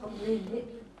nó cũng Không lên đấy.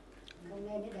 Không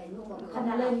lên đấy đấy lúc mà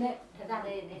Không lên đấy. thật ra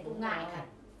đây cũng ngại thật.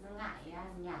 Nó ngại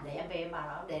nhà để em về em bảo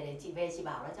nó để chị về chị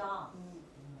bảo nó cho.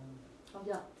 Không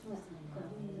được.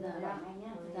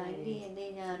 Giờ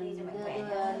đi cho mẹ đưa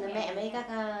khỏe. mẹ với các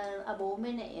bố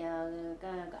với lại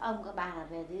các ông các bà là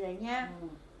về dưới đấy nhá.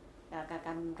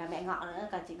 Cả mẹ Ngọ nữa,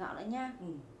 cả chị Ngọ nữa nhá.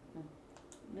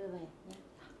 Đưa về nhá.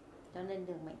 Cho nên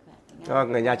đường mạnh khỏe. Rồi,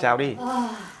 người nhà chào đi.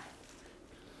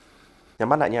 Nhắm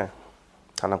mắt lại nha.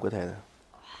 Thằng làm cơ thể rồi.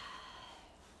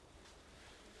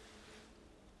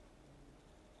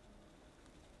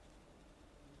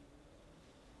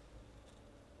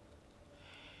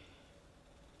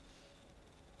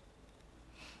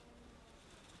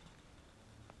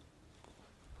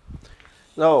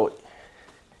 Rồi.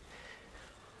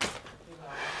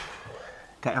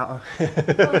 Kệ họ.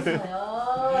 Ôi trời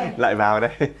ơi. Lại vào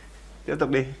đây. Tiếp tục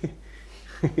đi.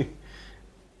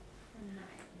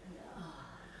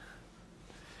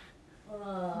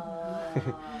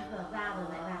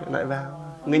 Lại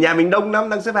vào. Người nhà mình đông lắm,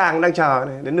 đang xếp hàng, đang chờ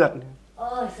này, đến lượt.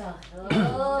 Ôi trời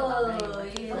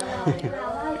ơi.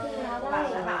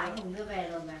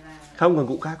 Không, còn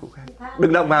cụ khác.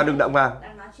 Đừng động vào.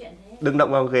 Đang nói chuyện thế. Đừng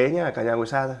động vào ghế nhá, cả nhà ngồi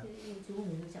xa ra.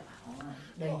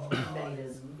 Đây là người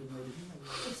đứng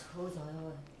Ôi trời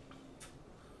ơi.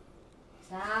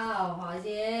 Sao? Hỏi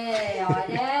gì? Hỏi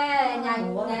đấy,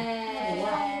 nhanh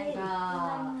lên.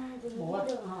 Bố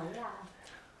đừng hỏi là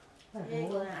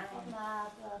Bố là ai?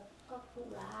 các cụ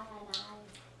là ai?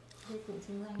 Thế cụ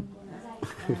xưng danh của nó đây.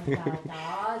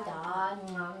 Trời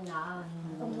ngon.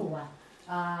 Ông thủ à?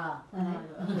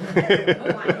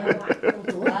 Ngoại ông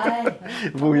thủ đây.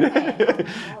 Vui đấy.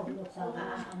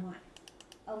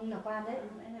 Ông là quan đấy.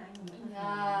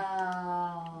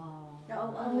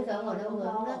 Ông bây giờ ông ở đâu người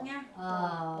uống nước nhá.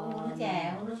 Ông uống nước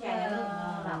chè, uống nước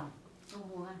lòng.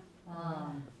 Ông uống à?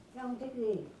 Thế ông thích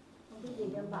gì? Ông thích gì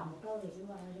cho ông bảo một câu để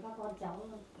cho các con cháu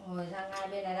không? Ngồi sang hai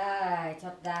bên này đây,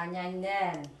 chọt đà nhanh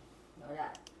lên. Rồi đây.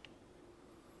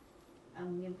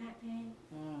 Ông nghiêm khắc thế.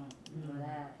 Rồi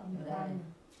đây, rồi đây.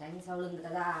 Tránh sau lưng người ta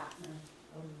ra.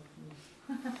 Ông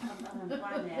làm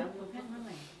quan này, ông nghiêm khắc lắm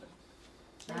này.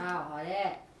 Nào, hỏi đi.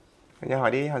 Cả nhà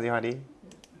hỏi đi, hỏi đi.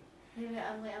 Thế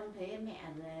ông ơi, ông thấy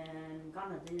mẹ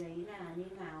con ở dưới đấy là như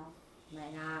nào?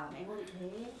 Mẹ nào? Mẹ có bị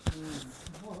thế.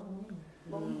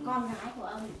 Bố con gái của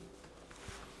ông.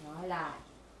 Nói lại.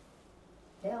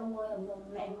 Thế ông ơi,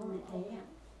 Mẹ không bị thế ạ.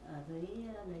 Ở dưới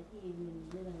đấy thì mình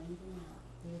bây giờ là như thế nào?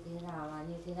 Như thế nào là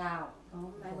như thế nào? Có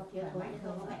mẹ có khỏe mạnh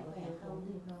không? Có mẹ khỏe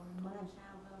không? Có làm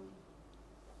sao không?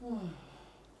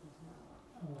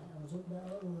 ông giúp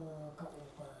đỡ cậu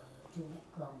của chú mẹ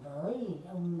Cường với,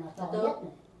 ông là to Từ nhất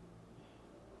này.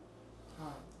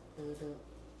 Từ từ.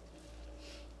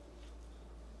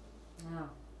 Nào.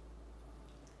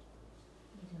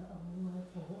 Bây giờ ông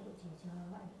phù hộ chỉ cho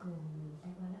anh Cường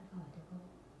tay qua lại khỏi được không?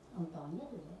 Ông to nhất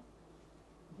rồi đấy.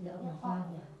 Bây giờ ông làm sao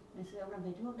nhỉ? Ngày xưa ông làm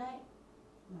thầy thuốc đấy.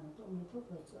 Mà tôi lấy thuốc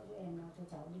về chữa cho em, cho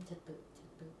cháu đi. Trật tự.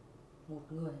 Một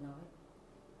người nói.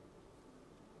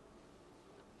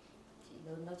 Chị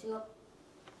lớn nói trước.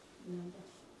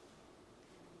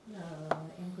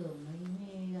 em Cường mới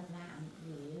gặp nạn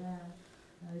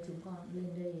để chúng con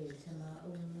lên đây để xem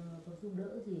ông có giúp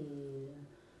đỡ gì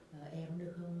em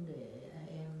được không, để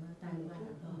em tai qua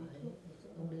nạn khỏi.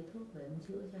 Ông lấy thuốc về ông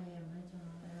chữa cho em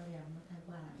tai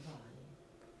qua nạn khỏi.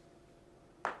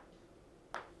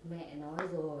 Mẹ nói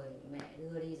rồi, mẹ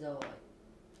đưa đi rồi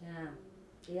nha.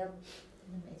 Tiếp.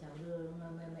 Mẹ cháu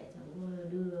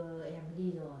đưa em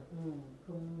đi rồi.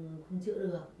 Không chữa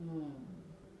được.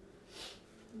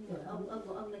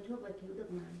 Ông lấy thuốc về cứu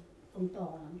được mà. Ông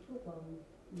to lắm, thuốc của ông.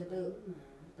 Trật tự.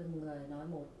 Từng người nói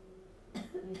một.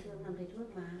 Ngày xưa ông làm thầy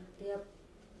thuốc mà. Tiếp.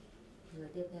 Người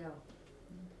tiếp theo.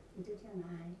 Người tiếp theo là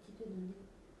ai? Chị Tuyết nói đi.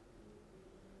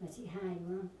 Là chị Hai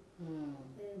đúng không?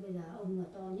 Thế bây giờ ông là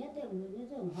to nhất đấy, ông lớn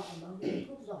nhất rồi, họ mà ông lấy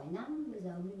thuốc giỏi lắm. Bây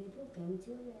giờ ông đi lấy thuốc về ông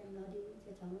chữa cho em nó đi,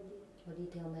 cho cháu nó đi. Cho đi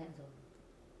theo mẹ rồi.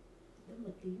 Đỡ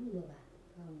một tí cũng được à?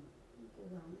 Không. Cố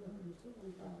gắng được một chút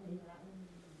ông to đấy.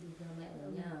 Đi theo mẹ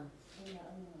rồi nha.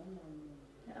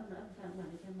 Thế ông nói ông sao bảo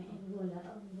đi theo mẹ? Ông vừa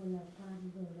là quan,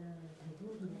 vừa là thầy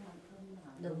thuốc nữa.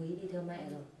 Đồng ý đi theo mẹ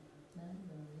rồi.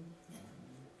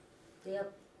 Tiếp.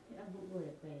 Thế ông cũng vừa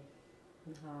được về.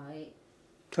 Hỏi.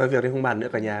 Thôi việc này không bàn nữa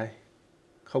cả nhà ơi.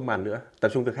 Không bàn nữa,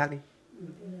 tập trung việc khác đi.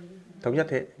 Thống nhất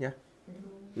thế nhé.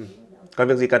 Còn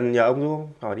việc gì cần nhờ ông giúp không?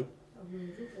 Hỏi đi.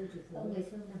 Ông ngày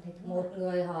xưa làm thầy thuốc. Một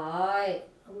người hỏi.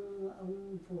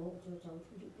 Ông phù hộ cho cháu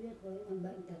chú Thị Tuyết với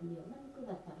bệnh tật nhiều lắm, cứ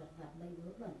vặt bệnh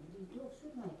vớ vẩn, đi thuốc suốt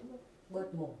ngày thuốc.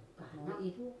 Bớt mổ. Cả năm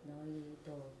đi thuốc. Nói đi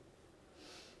rồi.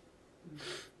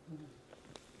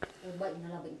 Cái bệnh nó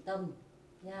là bệnh tâm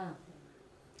nha.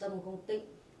 Tâm không tịnh,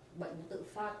 bệnh nó tự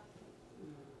phát. Thì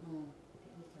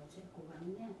cháu sẽ cố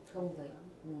gắng nhé. Không phải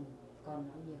còn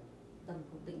nói nhiều. Tâm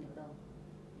không tịnh được đâu.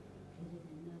 Thế thì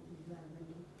vâng.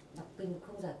 đọc kinh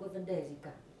không giải quyết vấn đề gì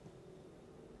cả.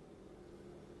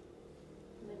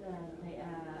 Bây giờ thầy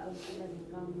ông cũng là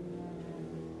vì con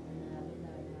bây giờ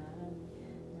là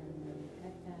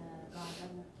các con các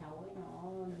cháu ấy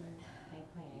nó phải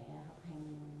khỏe, học hành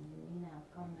như nào,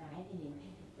 con gái thì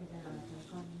bây giờ là chúng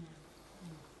con như nào?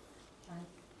 Ai?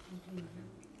 Anh Thùy.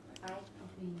 Ai? Anh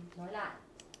Thùy nói lại.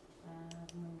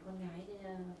 Con gái thì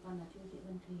con là Chu Thị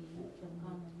Vân Thùy, chồng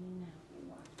con là như nào?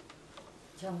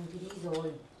 Chồng thì đi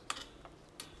rồi,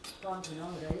 con thì nó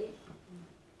ở đấy,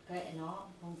 kệ nó,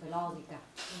 không phải lo gì cả,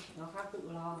 nó khác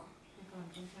tự lo. Còn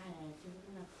con trai là chưa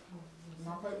biết là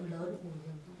Nó tự lớn,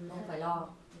 không phải lo.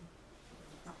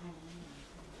 học hành như nào?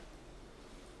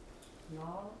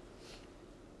 Nó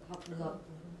học được,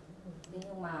 thế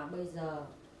nhưng mà bây giờ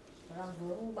nó đang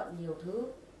vướng bận nhiều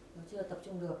thứ, nó chưa tập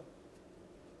trung được,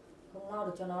 không lo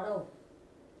được cho nó đâu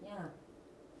nha.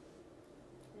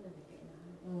 Thế là phải kệ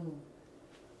nó.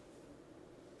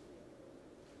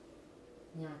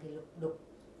 Nhà thì lục đục,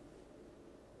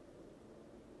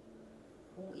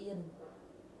 không yên,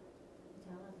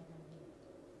 Cháu là phải làm gì?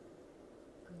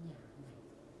 cứ nhà này.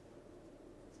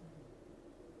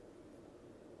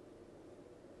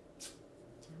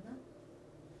 Chán lắm.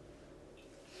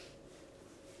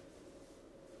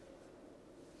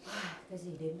 Cái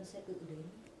gì đến nó sẽ tự đến,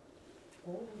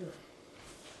 cố không được,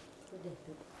 cứ để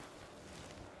tự.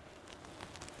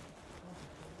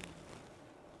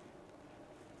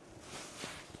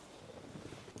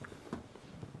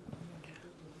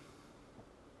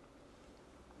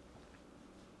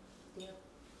 Tiếp.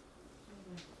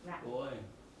 Cô ơi,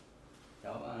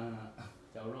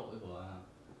 cháu lỗi của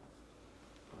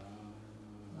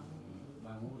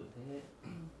bà ngu được thế.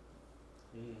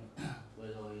 Thì vừa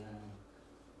rồi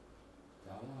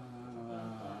cháu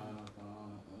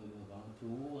có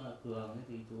chú Cường ấy,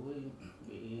 thì chú ấy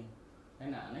bị tai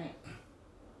nạn ấy,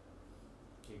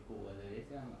 thì cụ ở đấy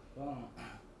xem có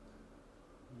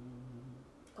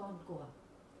Con của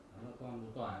đó là con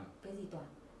của Toàn, cái gì Toàn?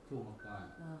 Chu Ngọc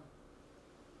Toàn.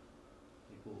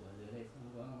 Thì cụ ở dưới đây xem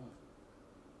có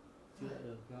chữa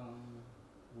được cho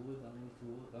vui con với chú,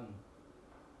 còn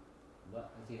vợ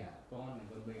trẻ con này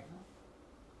còn bé.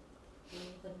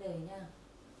 Cái vấn đề nha,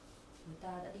 người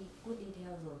ta đã quyết đi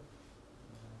theo rồi,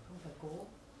 không phải cố.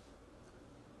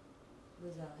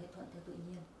 Bây giờ hãy thuận theo tự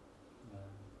nhiên.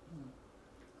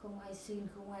 Không ai xin,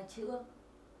 không ai chữa,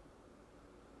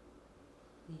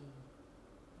 vì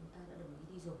người ta đã đồng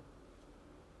ý đi rồi,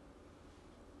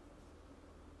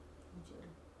 không chữa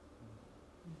được.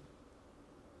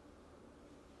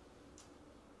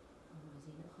 Còn nói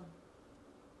gì nữa không?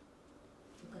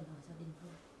 Chú cần hỏi gia đình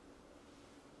không?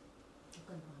 Chú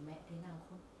cần hỏi mẹ thế nào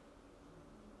không?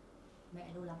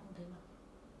 Mẹ lâu lắm không thấy mặt,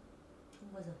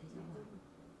 không bao giờ thấy ra ngoài.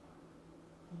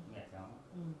 Mẹ cháu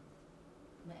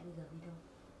Mẹ bây giờ đi đâu?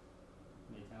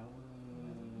 mẹ cháu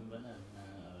vẫn ở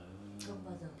Không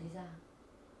bao giờ thấy ra.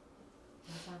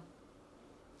 Nói sao?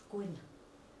 Quên à?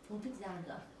 Không thích ra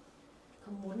nữa,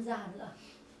 không muốn ra nữa.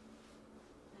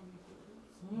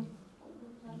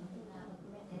 Mẹ thấy ra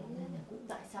nhà cũ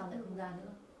tại sao lại không ra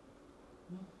nữa?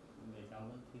 mẹ cháu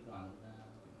vẫn thi thoảng ra.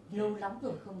 Lâu lắm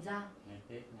rồi không ra. Ngày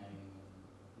Tết, ngày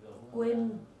Giỗ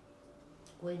Quên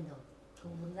rồi,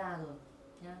 không muốn ra rồi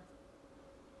nhá.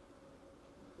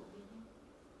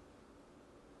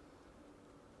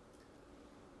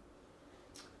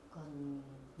 Còn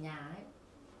nhà ấy,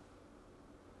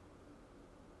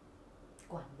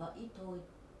 quản vợ ít thôi,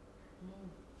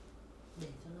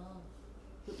 để cho nó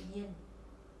tự nhiên,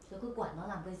 chứ cứ quản nó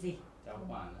làm cái gì. cháu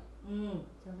quản ạ.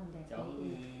 Cho làm đẹp. Cháu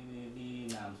đi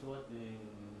làm suốt thì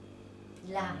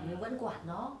Làm nhưng vẫn quản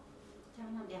nó. Cháu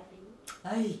làm đẹp đi.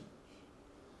 Ây,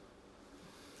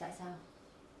 tại sao?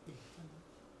 Để cho nó,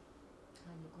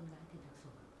 hai đứa con gái thì được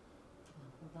rồi, còn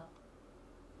con vợ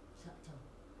sợ chồng,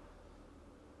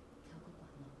 cháu cứ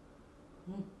quản nó.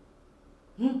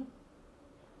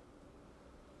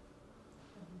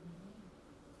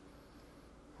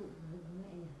 Phụ với bố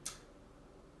mẹ nhỉ?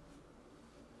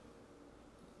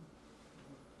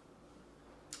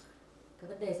 Cái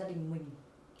vấn đề gia đình mình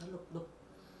nó lục đục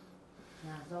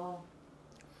là do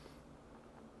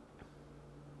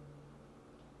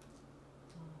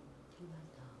cái bàn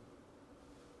thờ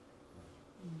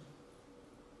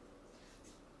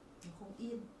nó không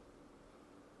yên.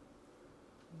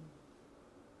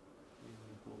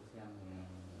 cụ xem thì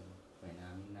phải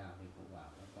làm như nào thì cụ bảo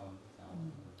các con các cháu.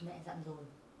 Mẹ dặn rồi,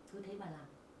 cứ thế mà làm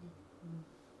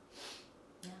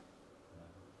nhá.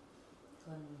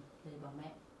 Còn về bảo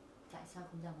mẹ tại sao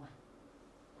không ra ngoài,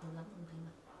 lâu lắm không thấy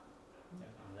mặt. Chắc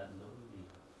là giận dỗi cái gì,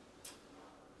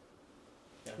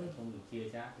 chắc là không được chia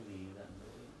chác cái gì, giận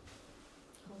dỗi.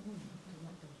 Không thấy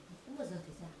mặt rồi. không bao giờ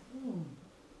thì sao.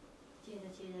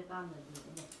 Chia ra con rồi gì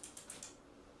cũng được.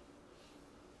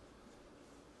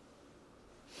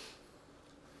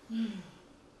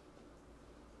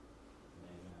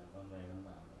 Con về con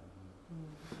bảo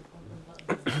Con vợ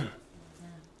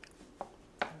nha.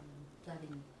 Gia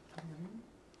đình thân lắm.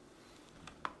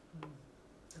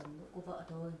 Còn mỗi cô vợ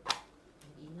thôi,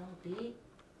 ý nó một tí.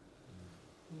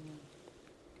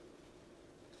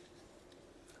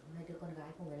 Hai đứa con gái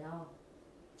không phải lo,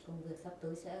 công việc sắp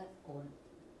tới sẽ ổn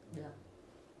được,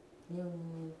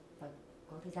 nhưng phải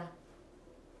có thời gian,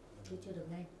 chứ chưa được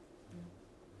ngay.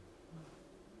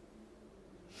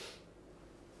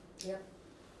 Tiếp.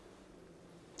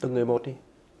 Từng người một đi.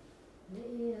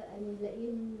 Lễ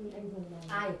anh Hùng là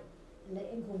Ai? Lễ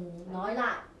anh Hùng Nói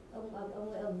lại.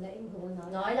 ông Lễ anh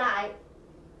Hùng Nói lại.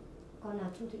 con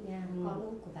là Chu Thị Nga, con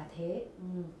út của bà Thế.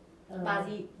 Bà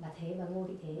gì? Bà Thế, bà Ngô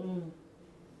Thị Thế.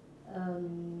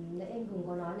 Lễ anh Hùng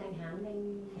có nói là anh Hải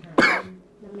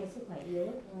năm nay sức khỏe yếu,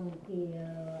 thì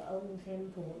ông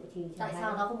xem phù hộ trì cho Tại hai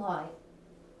sao ông. nó không hỏi?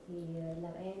 Thì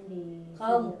làm em thì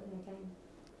Không.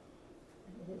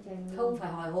 Giữ tranh. Không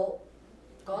phải hỏi hộ,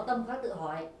 có tâm khác tự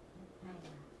hỏi,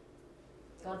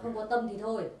 còn không có tâm thì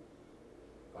thôi.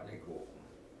 Con đây cụ.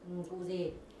 Cụ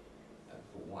gì?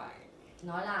 Cụ ngoại.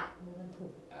 Nói lại. Ngô Văn Thủ.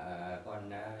 Con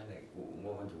lại cụ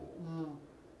Ngô Văn Thủ.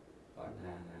 Con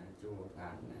là Chu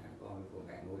Phán, con của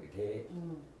mẹ Ngô Thị Thế.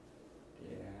 Thì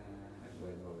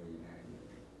vừa rồi là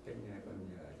cách con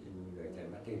ở trên người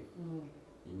Trần Bát Thịt.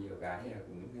 Thì nhiều cái là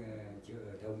cũng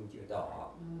chưa thông, chưa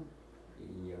tỏ. Thì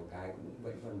nhiều cái cũng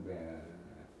vẫn còn về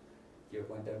chưa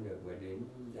quan tâm được về đến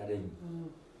gia đình,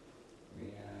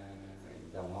 với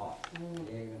dòng họ.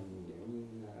 Thế nếu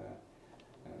như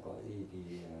có gì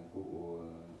thì cụ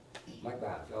mách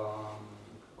bảo cho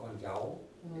con cháu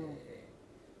để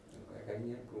cái cách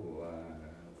nhất cụ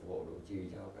phù hộ độ trì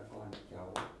cho các con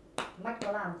cháu. Mách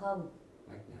có làm không?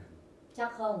 Mách làm.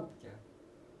 Chắc không? Chắc.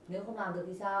 Nếu không làm được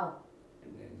thì sao?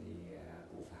 Thì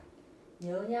cụ phải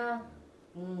Nhớ nhá.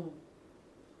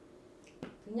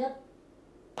 Thứ nhất,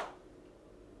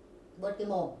 bớt cái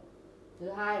mồm. Thứ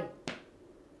hai,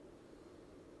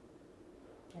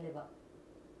 đây là vợ,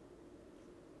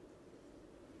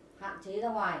 hạn chế ra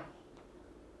ngoài,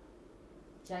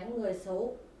 tránh người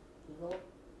xấu thì tốt.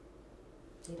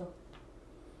 Thế thôi.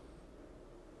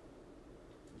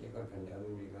 chứ còn phần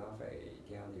âm thì có phải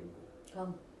theo gì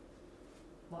Không,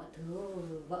 mọi thứ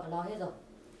vợ lo hết rồi,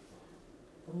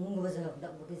 không bao giờ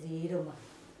động vào cái gì đâu mà.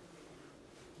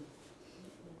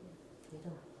 Thế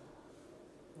thôi.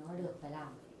 Nói được phải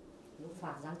làm, lúc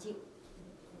phạt dám chịu.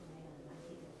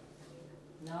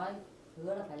 Nói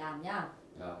hứa là phải làm nhá.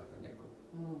 rồi con nhận cụ.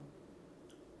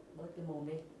 Bớt cái mồm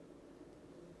đi.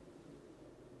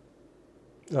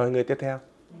 Rồi người tiếp theo.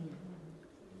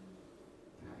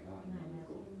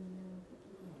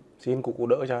 Xin cụ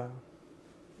đỡ cho.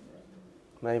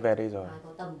 Nay về đây rồi. Ai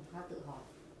có tâm khác tự hỏi.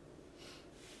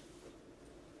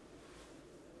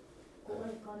 Cụ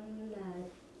ơi, con là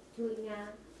Chu Thị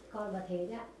Nga, con bà Thế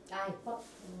đấy ạ. Ai?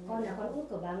 Con là con út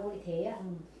của bà Ngô Thị Thế ạ.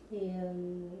 Thì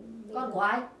Con của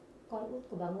ai? Con út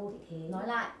của bà Ngô Thị Thế. Nói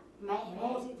lại. Mẹ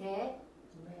Ngô Thị Thế.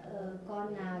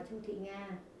 Con là Chu Thị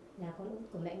Nga, là con út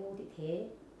của mẹ Ngô Thị Thế.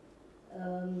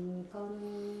 Con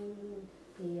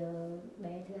thì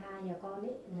bé thứ hai nhà con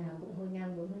ấy là cũng hơi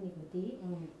ngang đúng hơi nghịch một tí.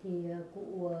 Thì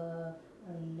cụ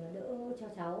đỡ cho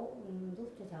cháu, giúp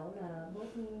cho cháu là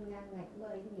bớt ngang ngạch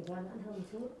với thì ngoan ngoãn hơn một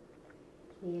chút.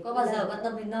 Thì Có bao giờ quan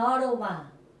tâm đến nó đâu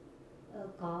mà.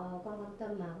 Có, con quan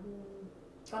tâm mà.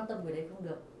 Quan tâm về đấy không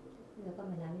được. Giờ con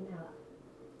phải làm thế nào ạ?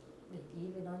 Để ý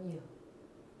với nó nhiều,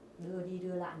 đưa đi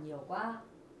đưa lại nhiều quá,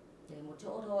 để một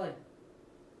chỗ thôi.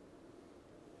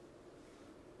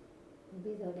 Thì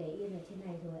bây giờ để yên ở trên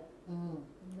này rồi ạ.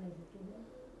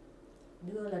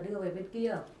 Đưa là đưa về bên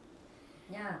kia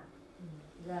nha.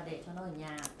 Giờ để cho nó ở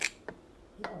nhà.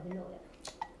 Thì ở bên nội ạ.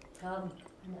 Không,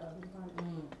 ở bên con.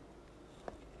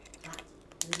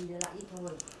 đưa đi đưa lại ít thôi.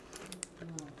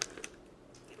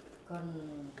 Còn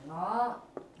nó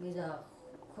bây giờ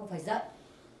không phải giận,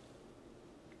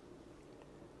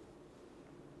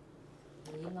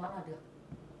 để ý nó là được.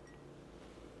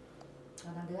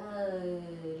 Còn thằng thứ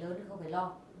lớn thì không phải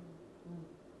lo.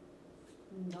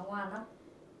 Nó ngoan lắm.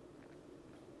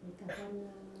 Cả con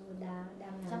đang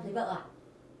làm. Sắp thấy vợ à?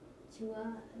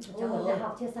 Chưa, cháu còn đại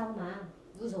học chưa xong mà.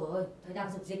 Úi dồi ôi, thấy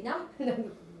đang dục dịch lắm.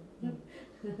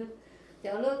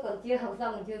 Cháu lúc còn chưa học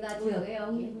xong, chưa ra trường ấy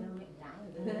ông.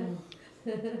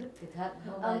 Cẩn thận.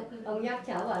 Ông nhắc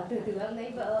cháu bảo từ từ ông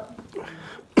lấy vợ.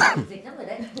 Dục dịch lắm rồi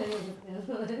đấy.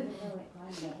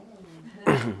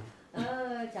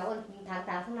 Cháu còn tháng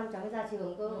 8 sang năm cháu mới ra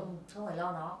trường cơ. Không phải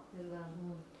lo nó.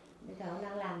 Bây giờ ông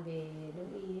đang làm về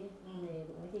đông y ấy, về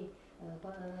cũng ấy thì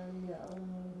con nhờ ông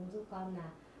giúp con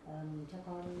là cho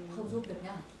con Không giúp được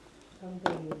nhá. không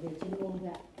về chuyên môn thôi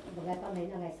ạ. Và cái con đấy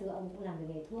là ngày xưa ông cũng làm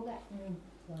về nghề thuốc ạ.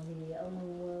 Rồi thì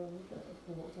ông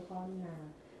phục vụ cho con là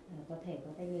có thể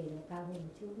có tay nghề nó cao hơn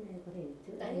một chút nên có thể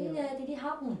chữa Đấy thì đi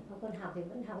học. không cần học thì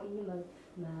vẫn học nhưng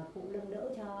mà phụ nâng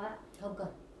đỡ cho á. Không cần.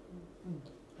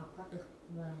 Học khác được.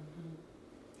 Vâng.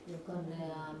 Còn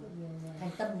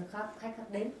thành tâm là khác, khách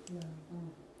khác đến.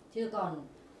 Chứ còn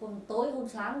hôm tối hôm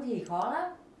sáng thì khó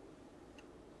lắm.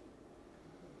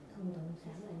 Không tối hôm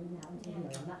sáng là như nào ông chưa hiểu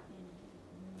lắm ạ.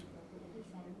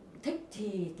 Thích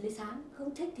thì lấy sáng,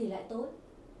 không thích thì lại tối.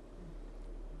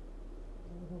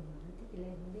 Thích thì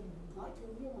lên không biết mọi thứ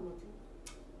riêng là một thứ.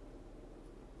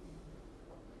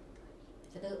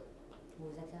 Trật tự,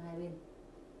 ngồi ra sang hai bên.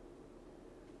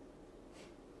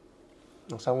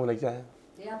 Xong rồi lấy ra.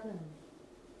 Tiếp.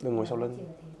 Đừng ngồi sau lưng.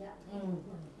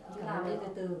 Cứ làm đi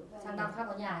từ từ, sang năm khác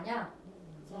có nhà nhá.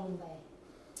 Xong về.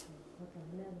 Có cảm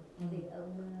ơn. Thì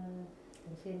ông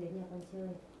thường xuyên đến nhà con chơi.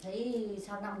 Thấy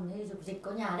sang năm hay dục dịch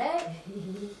có nhà đấy.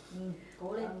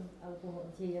 Cố lên. Ông phù hộ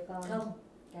trì cho con. Không,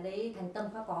 cái đấy thành tâm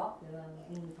khác có.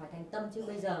 Phải thành tâm chứ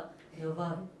bây giờ nhiều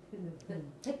vời.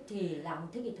 Thích thì làm,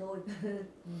 không thích thì thôi.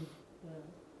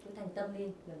 Cứ thành tâm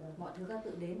đi, mọi thứ khác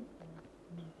tự đến.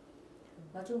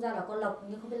 Nói chung ra là con lộc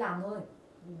nhưng không biết làm thôi.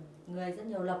 Người rất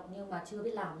nhiều lộc nhưng mà chưa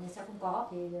biết làm nên sẽ không có.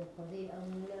 Thì có gì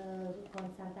ông giúp con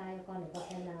sang tay cho con để con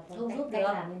xem là con không giúp cách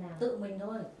được, làm như nào. tự mình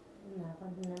thôi. Mà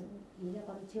con ý là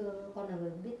con là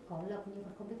người biết có lộc nhưng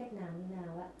con không biết cách làm như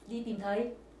nào ạ. Đi tìm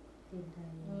thầy. Tìm thầy.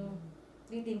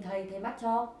 Đi tìm thầy mách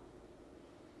cho.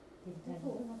 Tìm thầy.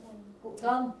 Cụ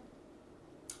không.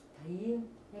 Thầy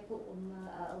cái cụ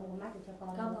ông có mách được cho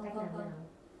con không, cách không, làm không. nào.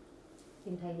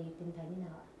 Tìm thầy như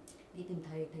nào ạ? Đi tìm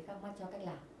thầy khác mách cho cách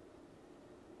làm.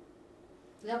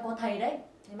 Thực ra có thầy đấy,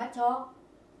 thầy mách cho.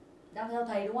 Đang theo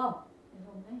thầy đúng không?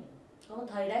 Không đấy. Có một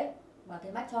thầy đấy, mà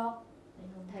thầy mách cho.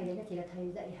 Thầy đấy là chỉ là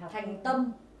thầy dạy học. Thành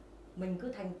tâm, mình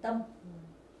cứ thành tâm.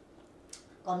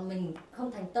 Còn mình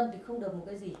không thành tâm thì không được một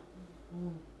cái gì.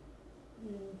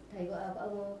 Thầy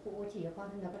ông cụ chỉ cho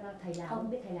con là con thầy nào không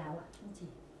biết thầy nào ạ? Không chỉ.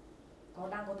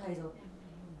 Đang có thầy rồi.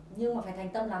 Nhưng mà phải thành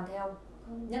tâm làm theo.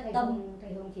 Nhất thầy tâm.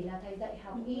 Thầy Hùng chỉ là thầy dạy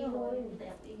học y thôi.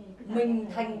 Mình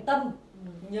thành tâm.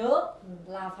 Nhớ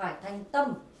là phải thành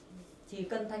tâm. Chỉ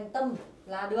cần thành tâm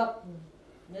là được.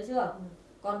 Nhớ chưa?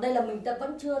 Còn đây là mình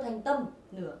vẫn chưa thành tâm.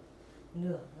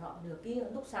 Nửa nọ nửa kia,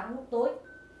 lúc sáng lúc tối.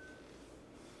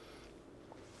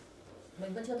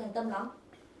 Mình vẫn chưa thành tâm lắm.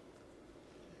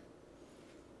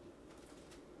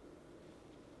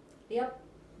 Tiếp.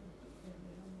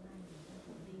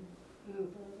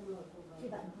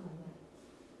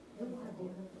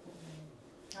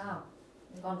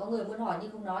 Còn có người muốn hỏi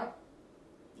nhưng không nói.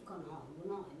 Còn hỏi muốn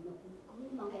hỏi mà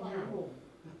cũng mong con ngủ.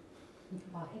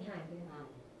 Hỏi anh Hải kia nào.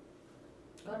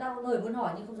 Có đâu người muốn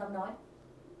hỏi nhưng không dám nói.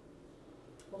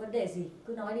 Có vấn đề gì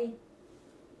cứ nói đi.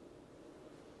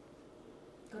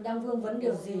 Còn đang vương vấn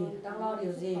điều gì, đang lo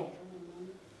điều gì.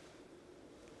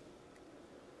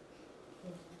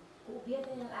 Cụ biết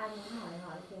đấy, ai muốn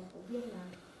hỏi thì cụ biết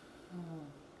mà.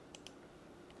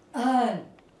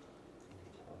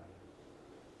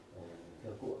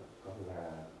 Thưa cụ, con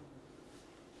là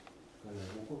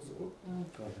Ngô Quốc Dũng,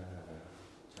 con là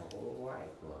cháu ngoại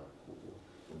của cụ,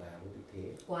 của bà Ngô Thị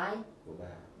Thế. Của ai? Của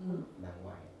bà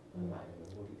ngoại, ngoại là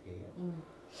Ngô Thị Thế.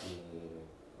 Thì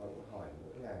con cũng hỏi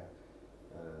nữa là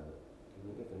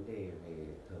những cái vấn đề về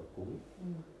thờ cúng,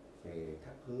 về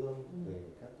thắp hương, về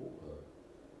các cụ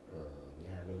ở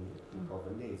nhà mình thì có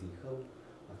vấn đề gì không,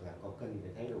 hoặc là có cần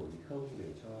phải thay đổi gì không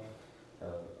để cho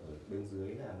ở bên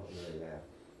dưới là mọi người là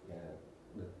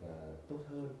được tốt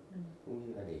hơn, cũng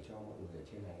như là để cho mọi người ở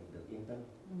trên này được yên tâm.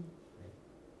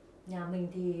 Nhà mình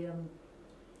thì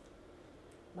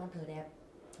ban thờ đẹp,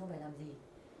 không phải làm gì.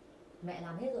 Mẹ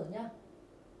làm hết rồi nhá.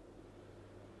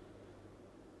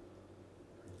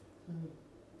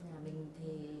 Nhà mình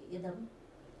thì yên tâm,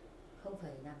 không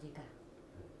phải làm gì cả.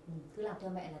 Cứ làm theo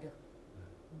mẹ là được.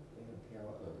 Thế làm theo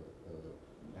ở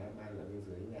ban là bên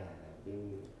dưới nhà,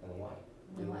 bên ngoài.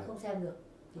 Nhà ngoại không xem được,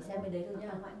 chỉ xem bên đấy thôi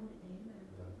nhá.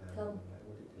 Không,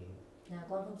 nhà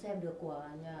con không xem được của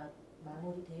nhà bà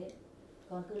Ngô Thị Thế.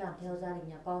 Con cứ làm theo gia đình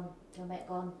nhà con, theo mẹ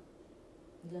con.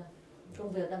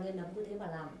 Công việc đang yên ấm cứ thế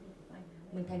mà làm.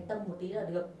 Mình thành tâm một tí là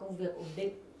được, công việc ổn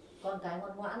định, con cái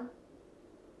ngoan ngoãn.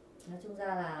 Nói chung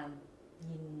ra là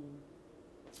nhìn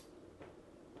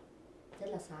rất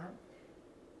là sáng.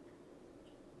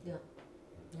 Được,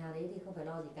 nhà đấy thì không phải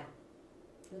lo gì cả.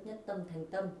 Cứ nhất tâm thành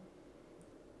tâm.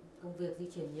 Công việc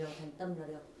di chuyển nhiều, thành tâm là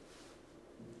được.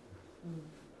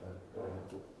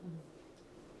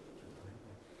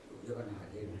 cho con hỏi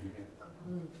thêm một tí nữa.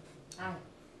 Ai?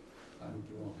 Con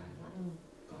chú Ngọc Hà.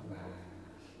 Con và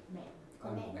Mẹ.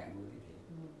 con của mẹ nuôi thì thế.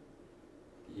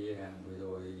 Thì vừa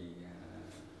rồi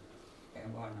em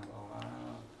con nó có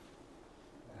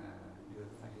đưa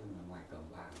cái phát hương ở ngoài cổng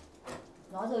vào.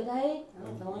 Nói rồi đấy.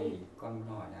 Thì con muốn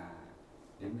hỏi là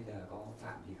đến bây giờ có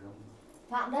phạm gì không?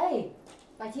 Phạm đây,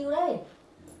 phải chịu đây.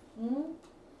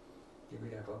 Thì bây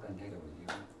giờ có cần thay đổi gì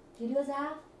không? Thì đưa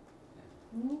ra.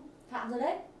 Phạm rồi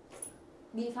đấy.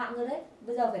 Bị phạm rồi đấy.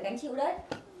 Bây giờ phải gánh chịu đấy.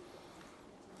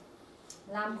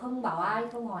 Làm không bảo ai,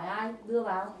 không hỏi ai, đưa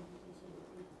vào.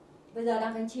 Bây giờ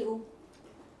đang gánh chịu.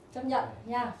 Chấp nhận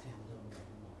nha.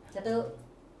 Trật tự.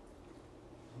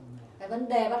 Cái vấn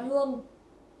đề bắt hương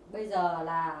bây giờ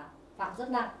là phạm rất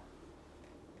nặng.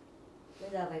 Bây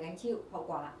giờ phải gánh chịu hậu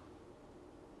quả.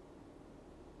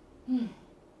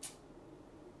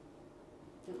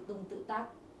 Tự tung tự tác.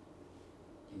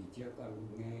 Thì trước con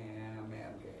nghe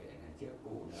mẹ kể là trước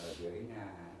cụ ở dưới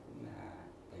là cũng là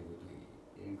thầy phù thủy,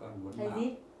 nên con muốn Thầy bảo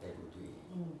gì? thầy phù thủy.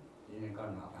 Nên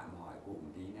con bảo Phạm hỏi cụ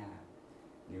một tí là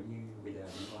nếu như bây giờ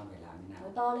chúng con phải làm như nào?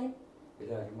 Nói to lên. Bây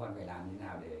giờ chúng con phải làm như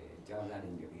nào để cho gia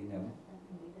đình được yên ấm,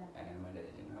 mà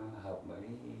để cho nó hợp với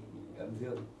âm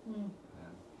dương.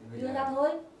 Đưa ra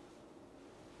thôi.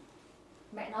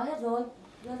 Mẹ nói hết rồi,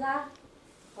 đưa ra.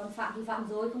 Còn phạm thì phạm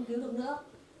rồi, không cứu được nữa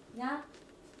nhá.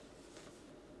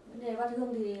 Vấn đề bắt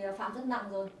hương thì phạm rất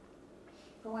nặng rồi,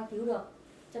 không ai cứu được,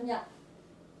 chấp nhận.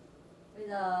 Bây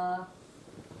giờ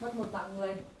mất một mạng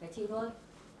người, phải chịu thôi.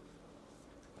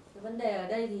 Cái vấn đề ở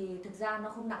đây thì thực ra nó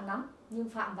không nặng lắm, nhưng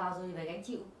phạm vào rồi thì phải gánh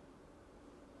chịu.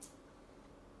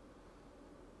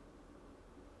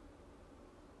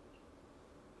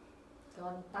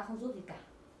 Còn ta không giúp gì cả.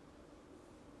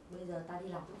 Bây giờ ta đi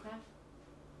làm chỗ khác.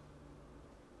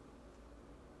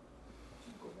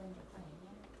 Cụ Vân được khỏe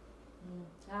nhé.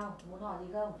 Sao? Muốn hỏi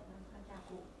gì không? Con chào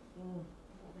cụ.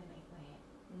 Cụ về mạnh khỏe.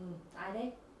 Ai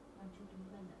đấy? Con chú Thúy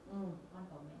Vân ạ. Con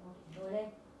của mẹ Ngô Thị. Rồi đây.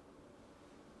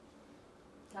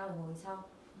 Sao rồi ngồi sau?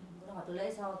 Muốn hỏi từ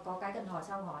lễ sau, có cái cần hỏi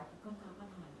sao hỏi? Con hỏi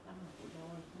cụ rồi.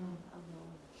 Ông rồi.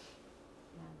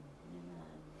 Nhưng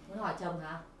mà Muốn hỏi chồng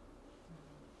hả?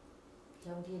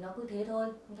 Chồng thì nó cứ thế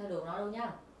thôi, không thay đổi nó đâu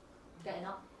nhá. Kệ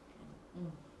nó.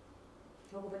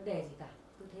 Không có vấn đề gì cả,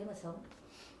 cứ thế mà sống.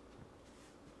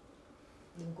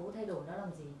 Đừng cố thay đổi nó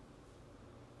làm gì.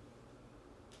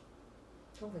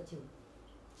 Không phải chửi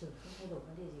không thay đổi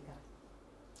vấn đề gì cả.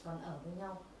 Còn ở với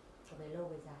nhau, phải về lâu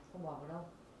về dài, không bỏ vào đâu.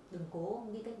 Đừng cố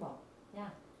nghĩ cách bỏ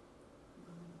nha.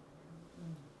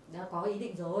 Đã có ý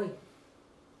định rồi,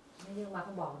 nhưng mà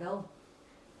không bỏ vào đâu.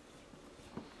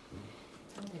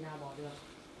 Không thể nào bỏ được.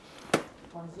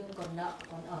 Còn duyên còn nợ,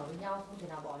 còn ở với nhau không thể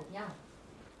nào bỏ được nhá.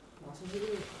 Bỏ suy nghĩ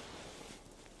đi.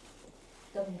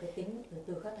 Tâm cái tính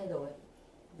từ khắc thay đổi.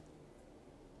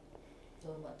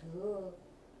 Rồi mọi thứ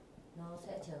nó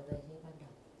sẽ trở về như ban đầu.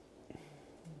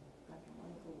 con cảm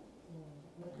ơn cụ.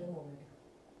 Bớt cái mồm này được.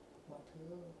 Mọi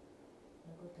thứ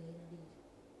nó cứ thế nó đi.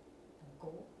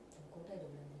 Đừng cố thay đổi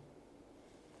làm gì.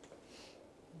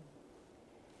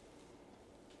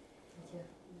 Thấy chưa?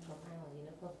 Còn ai hỏi gì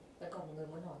nữa không? Vẫn còn một người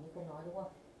muốn hỏi nhưng không nói đúng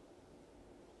không?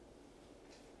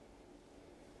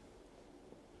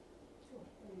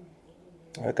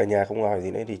 Cả nhà không hỏi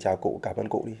gì nữa thì chào cụ, cảm ơn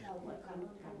cụ đi.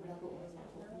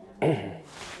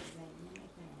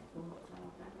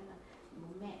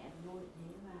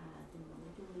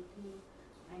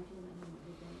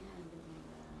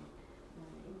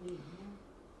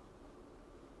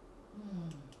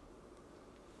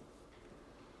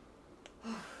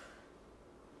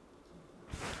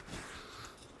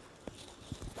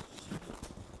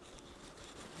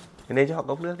 Thế nên cho họ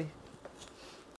cốc nước đi.